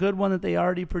product than the good one that they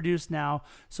already produce now.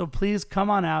 So please come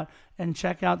on out and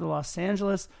check out the Los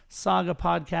Angeles Saga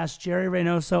podcast, Jerry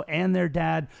Reynoso and their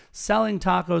dad selling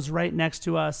tacos right next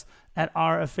to us at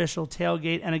our official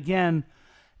tailgate. And again,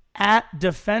 at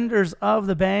Defenders of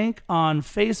the Bank on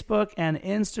Facebook and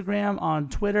Instagram, on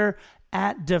Twitter,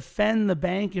 at Defend the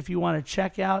Bank if you want to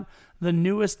check out the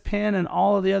newest pin and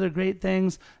all of the other great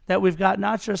things that we've got,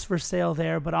 not just for sale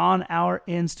there, but on our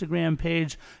Instagram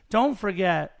page. Don't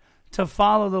forget to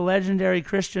follow the legendary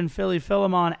Christian Philly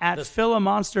Philemon at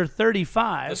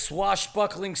Philemonster35. The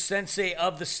swashbuckling sensei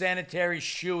of the sanitary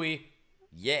shoey.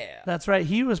 Yeah. That's right.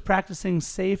 He was practicing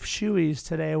safe shoeys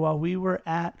today while we were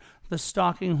at the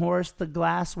stalking horse, the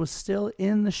glass was still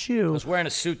in the shoe. I was wearing a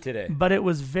suit today. But it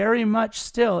was very much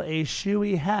still a shoe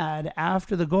he had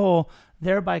after the goal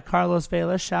there by Carlos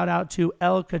Vela. Shout out to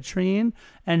El Catrin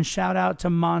and shout out to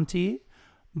Monty.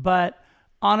 But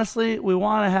honestly, we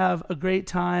want to have a great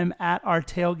time at our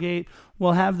tailgate.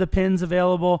 We'll have the pins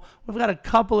available. We've got a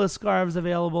couple of scarves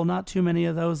available, not too many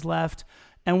of those left.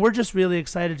 And we're just really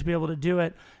excited to be able to do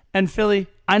it. And Philly,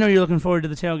 I know you're looking forward to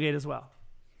the tailgate as well.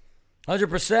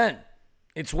 100%.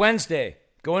 It's Wednesday,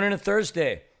 going into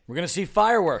Thursday. We're going to see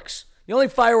fireworks. The only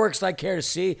fireworks I care to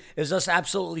see is us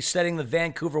absolutely setting the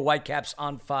Vancouver Whitecaps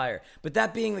on fire. But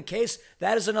that being the case,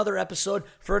 that is another episode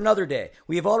for another day.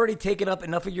 We have already taken up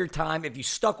enough of your time. If you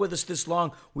stuck with us this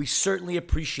long, we certainly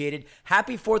appreciate it.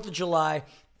 Happy 4th of July.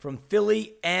 From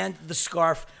Philly and the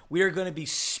Scarf, we are going to be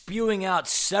spewing out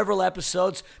several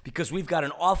episodes because we've got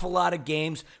an awful lot of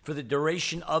games for the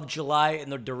duration of July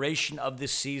and the duration of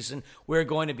this season. We're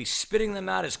going to be spitting them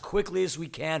out as quickly as we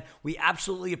can. We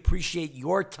absolutely appreciate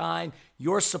your time,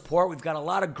 your support. We've got a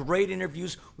lot of great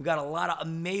interviews. We've got a lot of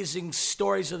amazing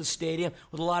stories of the stadium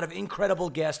with a lot of incredible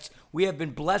guests. We have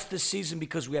been blessed this season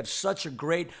because we have such a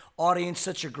great audience,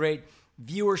 such a great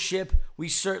viewership. We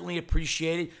certainly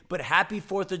appreciate it. But happy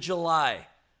 4th of July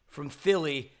from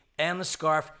Philly and the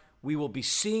Scarf. We will be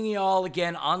seeing you all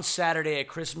again on Saturday at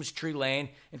Christmas Tree Lane.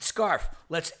 And Scarf,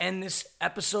 let's end this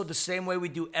episode the same way we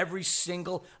do every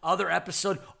single other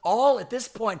episode. All at this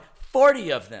point,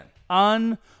 40 of them.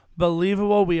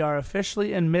 Unbelievable. We are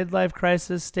officially in midlife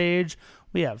crisis stage.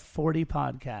 We have 40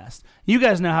 podcasts. You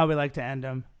guys know how we like to end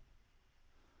them.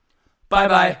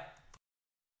 Bye-bye.